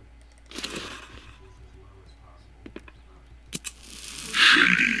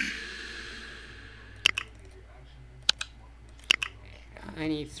 I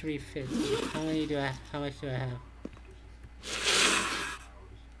need 350. How many do I? How much do I have?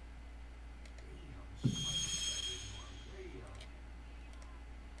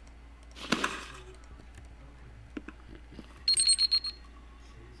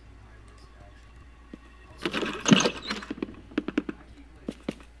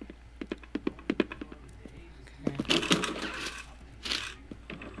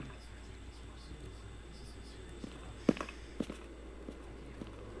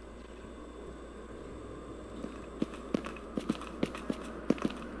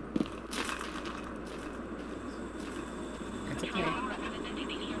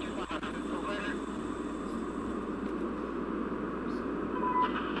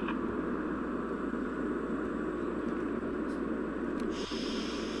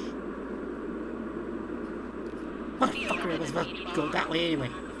 Motherfucker, I was about to go that way anyway.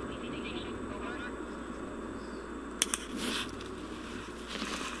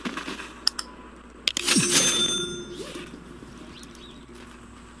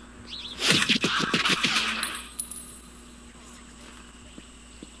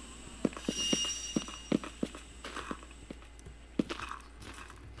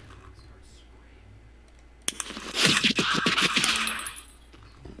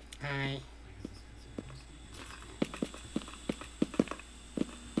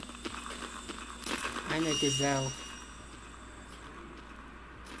 I'm a gazelle.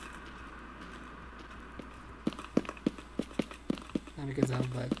 Not a gazelle,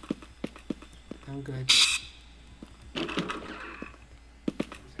 but I'm good.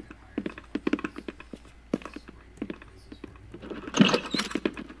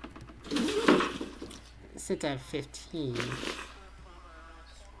 Sit at 15.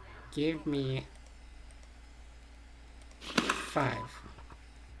 Give me 5.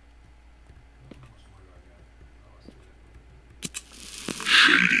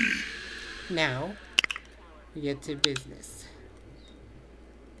 Now, we get to business.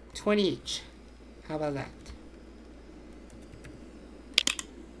 20 each. How about that?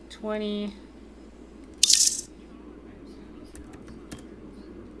 20.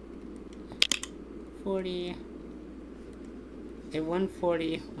 40. A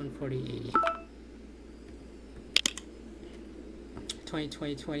 140, 140, 80. 20,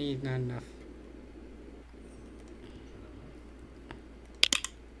 20, 20 is not enough.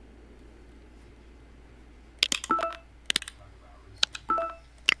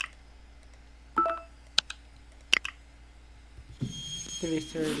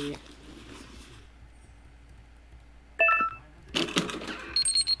 $330.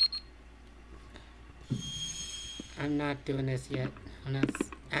 I'm not doing this yet. I'm not.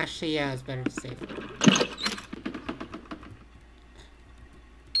 Actually, yeah, it's better to save.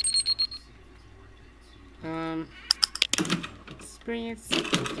 Experience.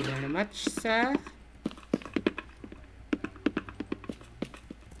 Thank you very much, sir.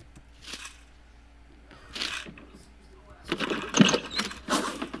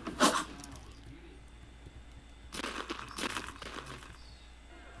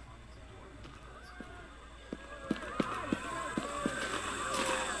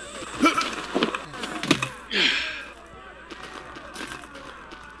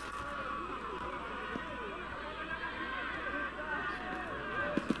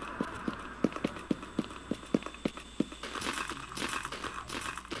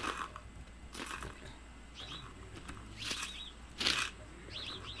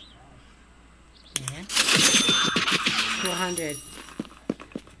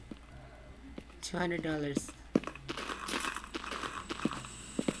 $200.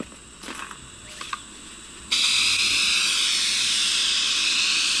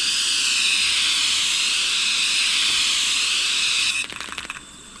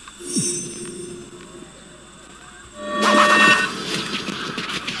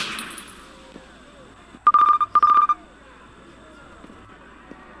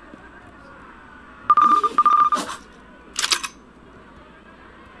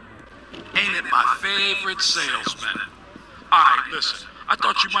 Favorite salesman. Alright, listen. I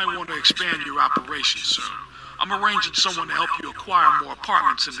thought you might want to expand your operation soon. I'm arranging someone to help you acquire more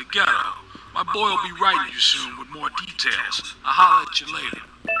apartments in the ghetto. My boy will be writing you soon with more details. I'll holler at you later.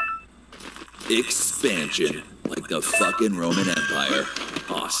 Expansion, like the fucking Roman Empire.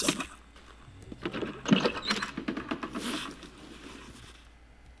 Awesome.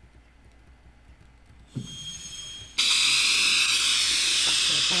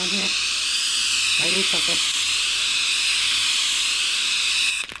 I need something.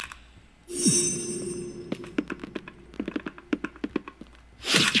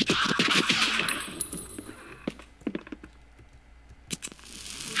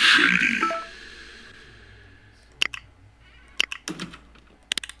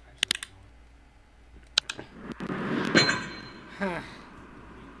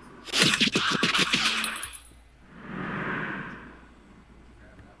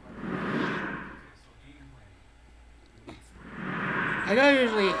 I go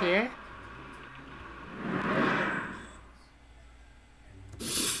usually here.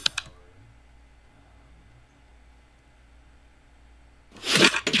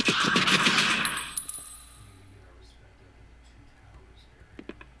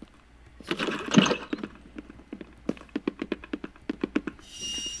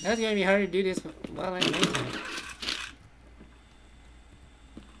 That's gonna be hard to do this while at nighttime.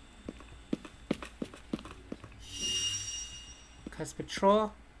 Cause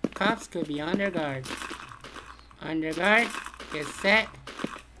patrol cops could be on their guard. Under guard, get set.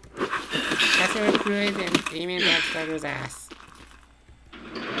 That's a recruit and aiming that starter's ass.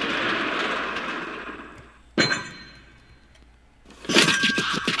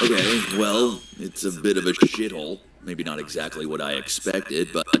 Okay, well, it's a bit of a shithole. Maybe not exactly what I expected,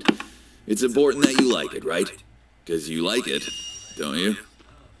 but it's important that you like it, right? Because you like it, don't you?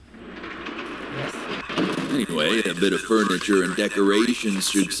 Yes. Anyway, a bit of furniture and decorations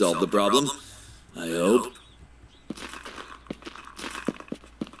should solve the problem. I hope.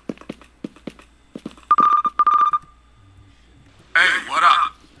 Hey, what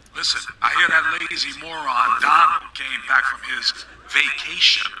up? Listen, I hear that lazy moron Donald came back from his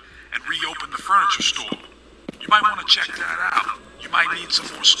vacation and reopened the furniture store. You might want to check that out. You might need some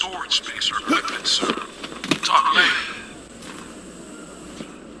more storage space or equipment, sir. Talk later.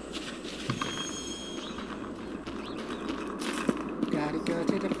 Gotta go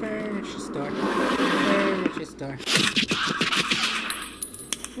to the furniture store. Furniture store.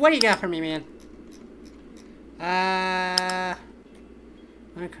 What do you got for me, man?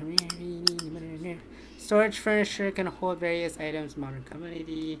 Storage furniture can hold various items. Modern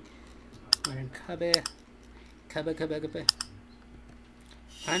community. Modern cubby. Cubby.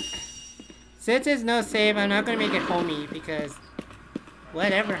 Since it's no save, I'm not gonna make it homey because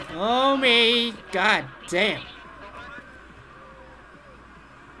whatever. Homey! God damn.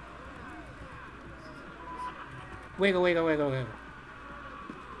 Wiggle.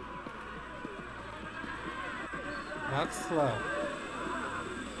 Walk slow.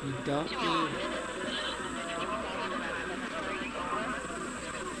 You don't need...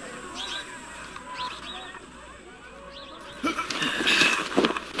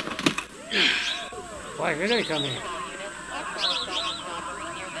 Boy, you're gonna come here.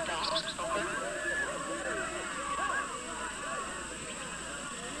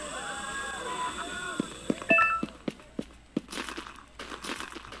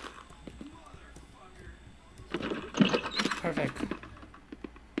 Perfect.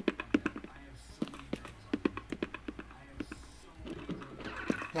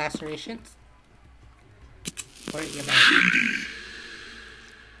 Lacerations. Where are you back?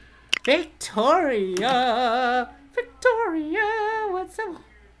 Victoria!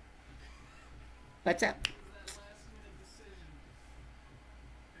 What's up?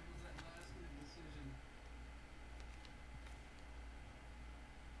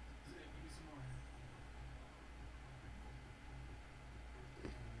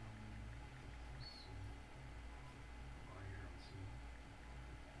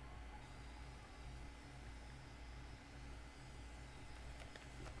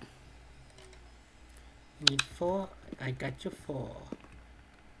 Need 4. I got you 4.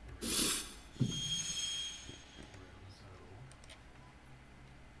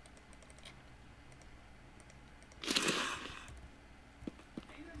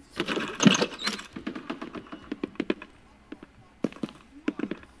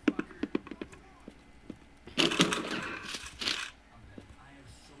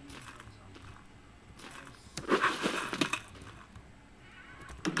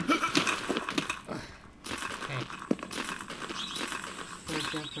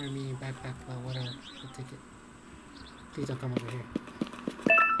 For me, backpack, whatever. I'll take it. Please don't come over here.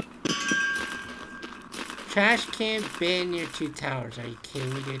 Trash can bin near 2 towers. Are you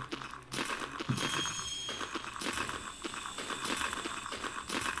kidding me, dude?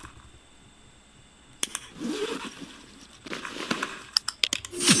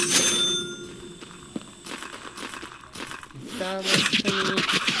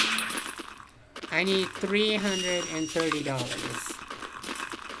 I need $330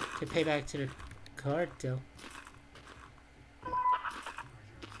 to pay back to the card, though.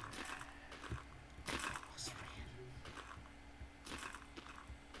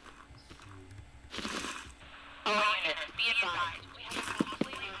 All units, be advised. We have a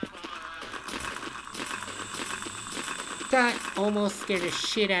That almost scared the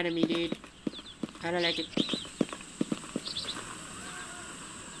shit out of me, dude. I don't like it.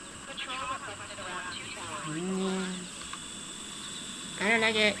 I don't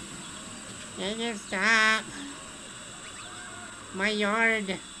like it. Can you stop? My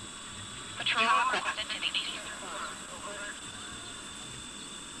yard. Patrol requested to the eastern corner.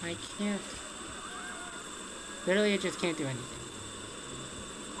 I can't. Literally, I just can't do anything.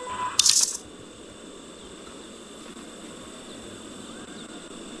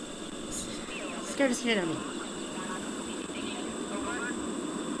 Scared the shit out of me.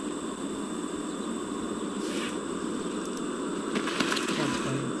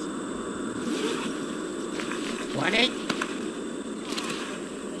 What? Are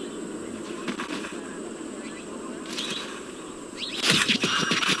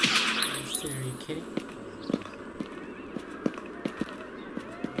you kidding?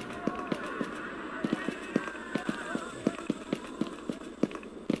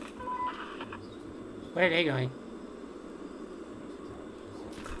 Where are they going?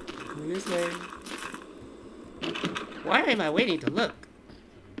 This way. Why am I waiting to look?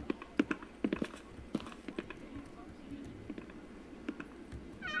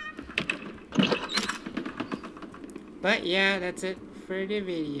 But yeah, that's it for the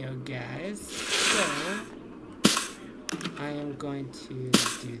video, guys. So, I am going to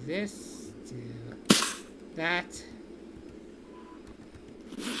do this, do that.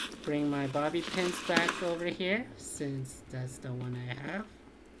 Bring my bobby pins back over here, since that's the one I have.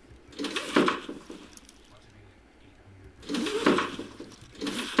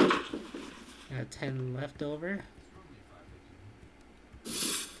 Got 10 left over.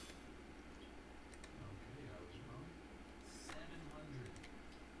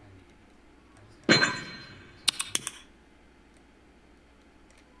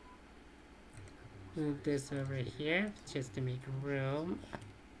 Move this over here just to make room.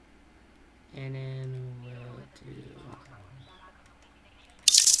 And then we'll do...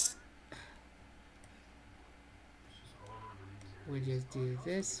 We'll just do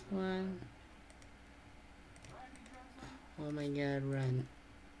this one. Oh my god, run.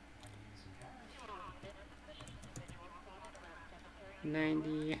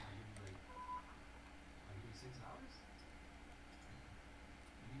 90.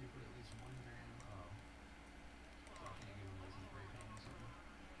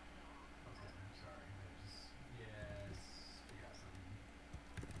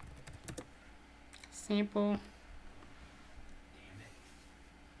 Sample.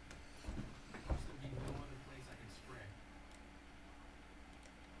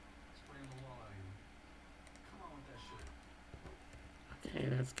 Okay,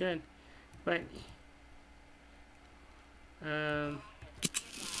 that's good. But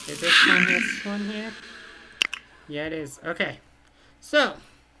is this one here? Yeah, it is. Okay. So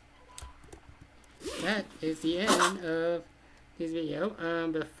that is the end of this video.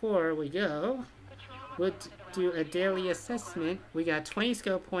 Before we go, we'll do a daily assessment. We got 20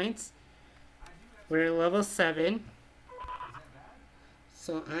 skill points. We're at level 7.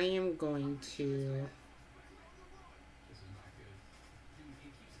 So I am going to...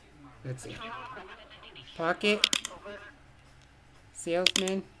 Let's see. Pocket.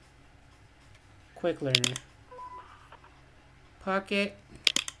 Salesman. Quick learner. Pocket.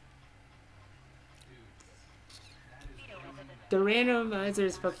 The randomizer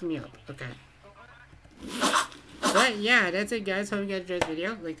is fucking me up. Okay. But yeah, that's it, guys. Hope you guys enjoyed this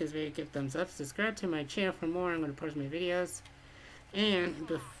video. Like this video, give thumbs up. Subscribe to my channel for more. I'm going to post my videos. And,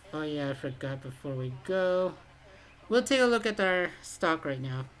 oh yeah, I forgot before we go. We'll take a look at our stock right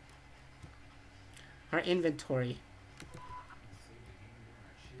now. Our inventory.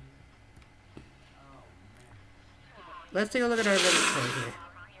 Let's take a look at our inventory here.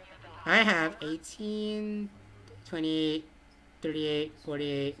 I have 18, 28, 38,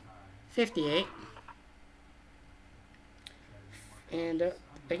 48, 58. And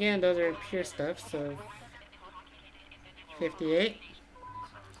again, those are pure stuff, so 58,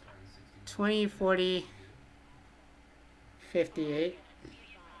 20, 40, 58.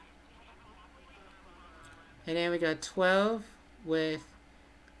 And then we got 12 with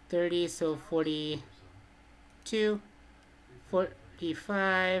 30, so 42,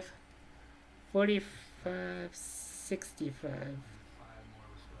 45, 45, 65.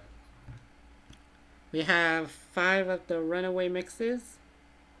 We have 5 of the runaway mixes.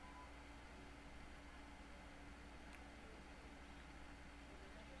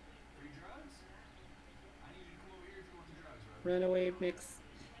 Runaway mix.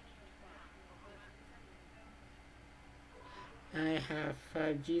 I have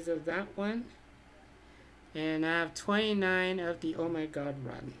 5 G's of that one. And I have 29 of the Oh My God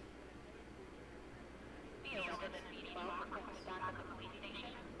run.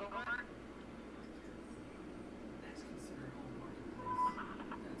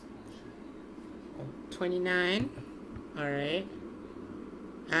 Oh, 29. Alright.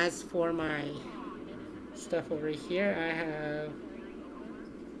 As for my stuff over here, I have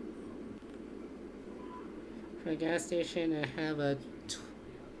for a gas station. I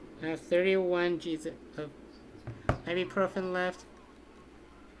have 31 G's of ibuprofen left.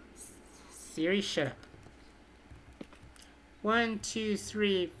 Siri, shut up. 1, 2,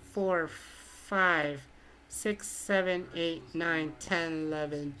 3, 4, 5, 6, 7, 8, 9, 10,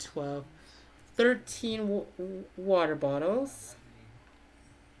 11, 12, 13 water bottles.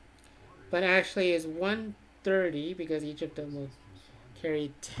 But actually is 130 because each of them will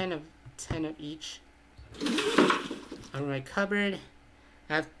carry 10 of each. On my cupboard,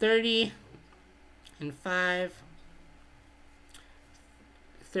 I have 30 and 5,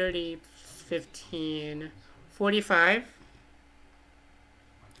 30, 15, 45,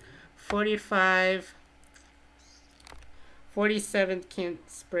 47 can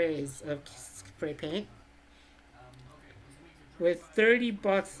sprays of spray paint with 30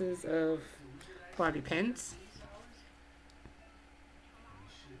 boxes of bobby pins.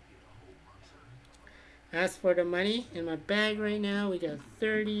 As for the money in my bag right now, we got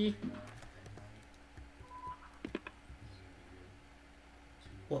 30.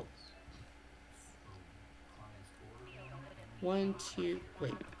 Whoa. 1, 2,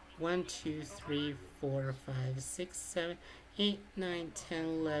 3, 4, 5, 6, 7, 8, 9, 10,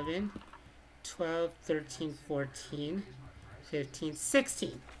 11, 12, 13, 14, 15,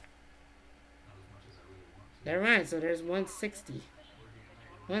 16. Never mind, so there's 160.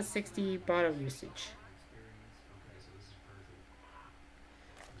 160 bottle usage.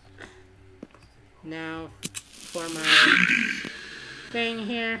 Now, for my thing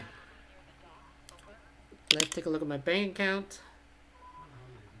here, let's take a look at my bank account.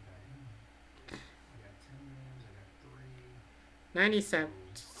 $97.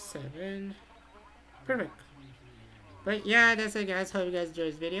 Perfect. But yeah, that's it, guys. Hope you guys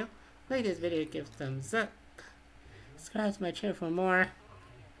enjoyed this video. Like this video, give a thumbs up. Subscribe to my channel for more.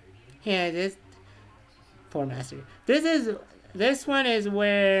 Yeah, this poor master. This one is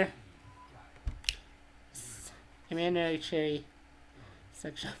where Amanda actually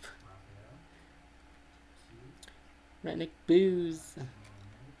sex shop. Redneck booze.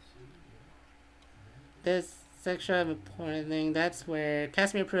 This sexual important thing, that's where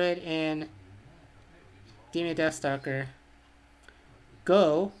Casimir Pruitt and Demon Deathstalker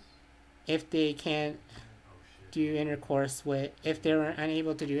go if they can't do intercourse with, if they're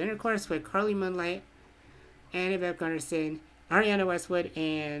unable to do intercourse with Carly Moonlight, Annie Beck Gunderson, Ariana Westwood,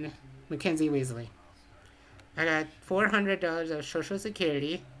 and Mackenzie Weasley. I got $400 of Social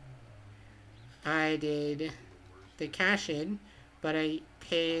Security. I did the cash in, but I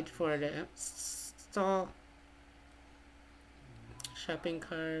paid for the stall shopping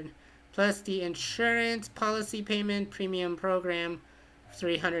card plus the insurance policy payment premium program,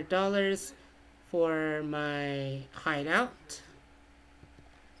 $300 for my hideout.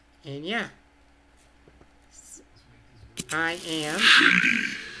 And yeah, I am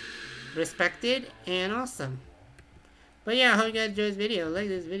respected and awesome. But yeah, I hope you guys enjoyed this video. Like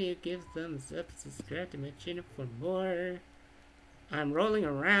this video, give thumbs up, subscribe to my channel for more. I'm rolling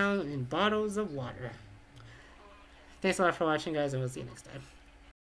around in bottles of water. Thanks a lot for watching, guys, and we'll see you next time.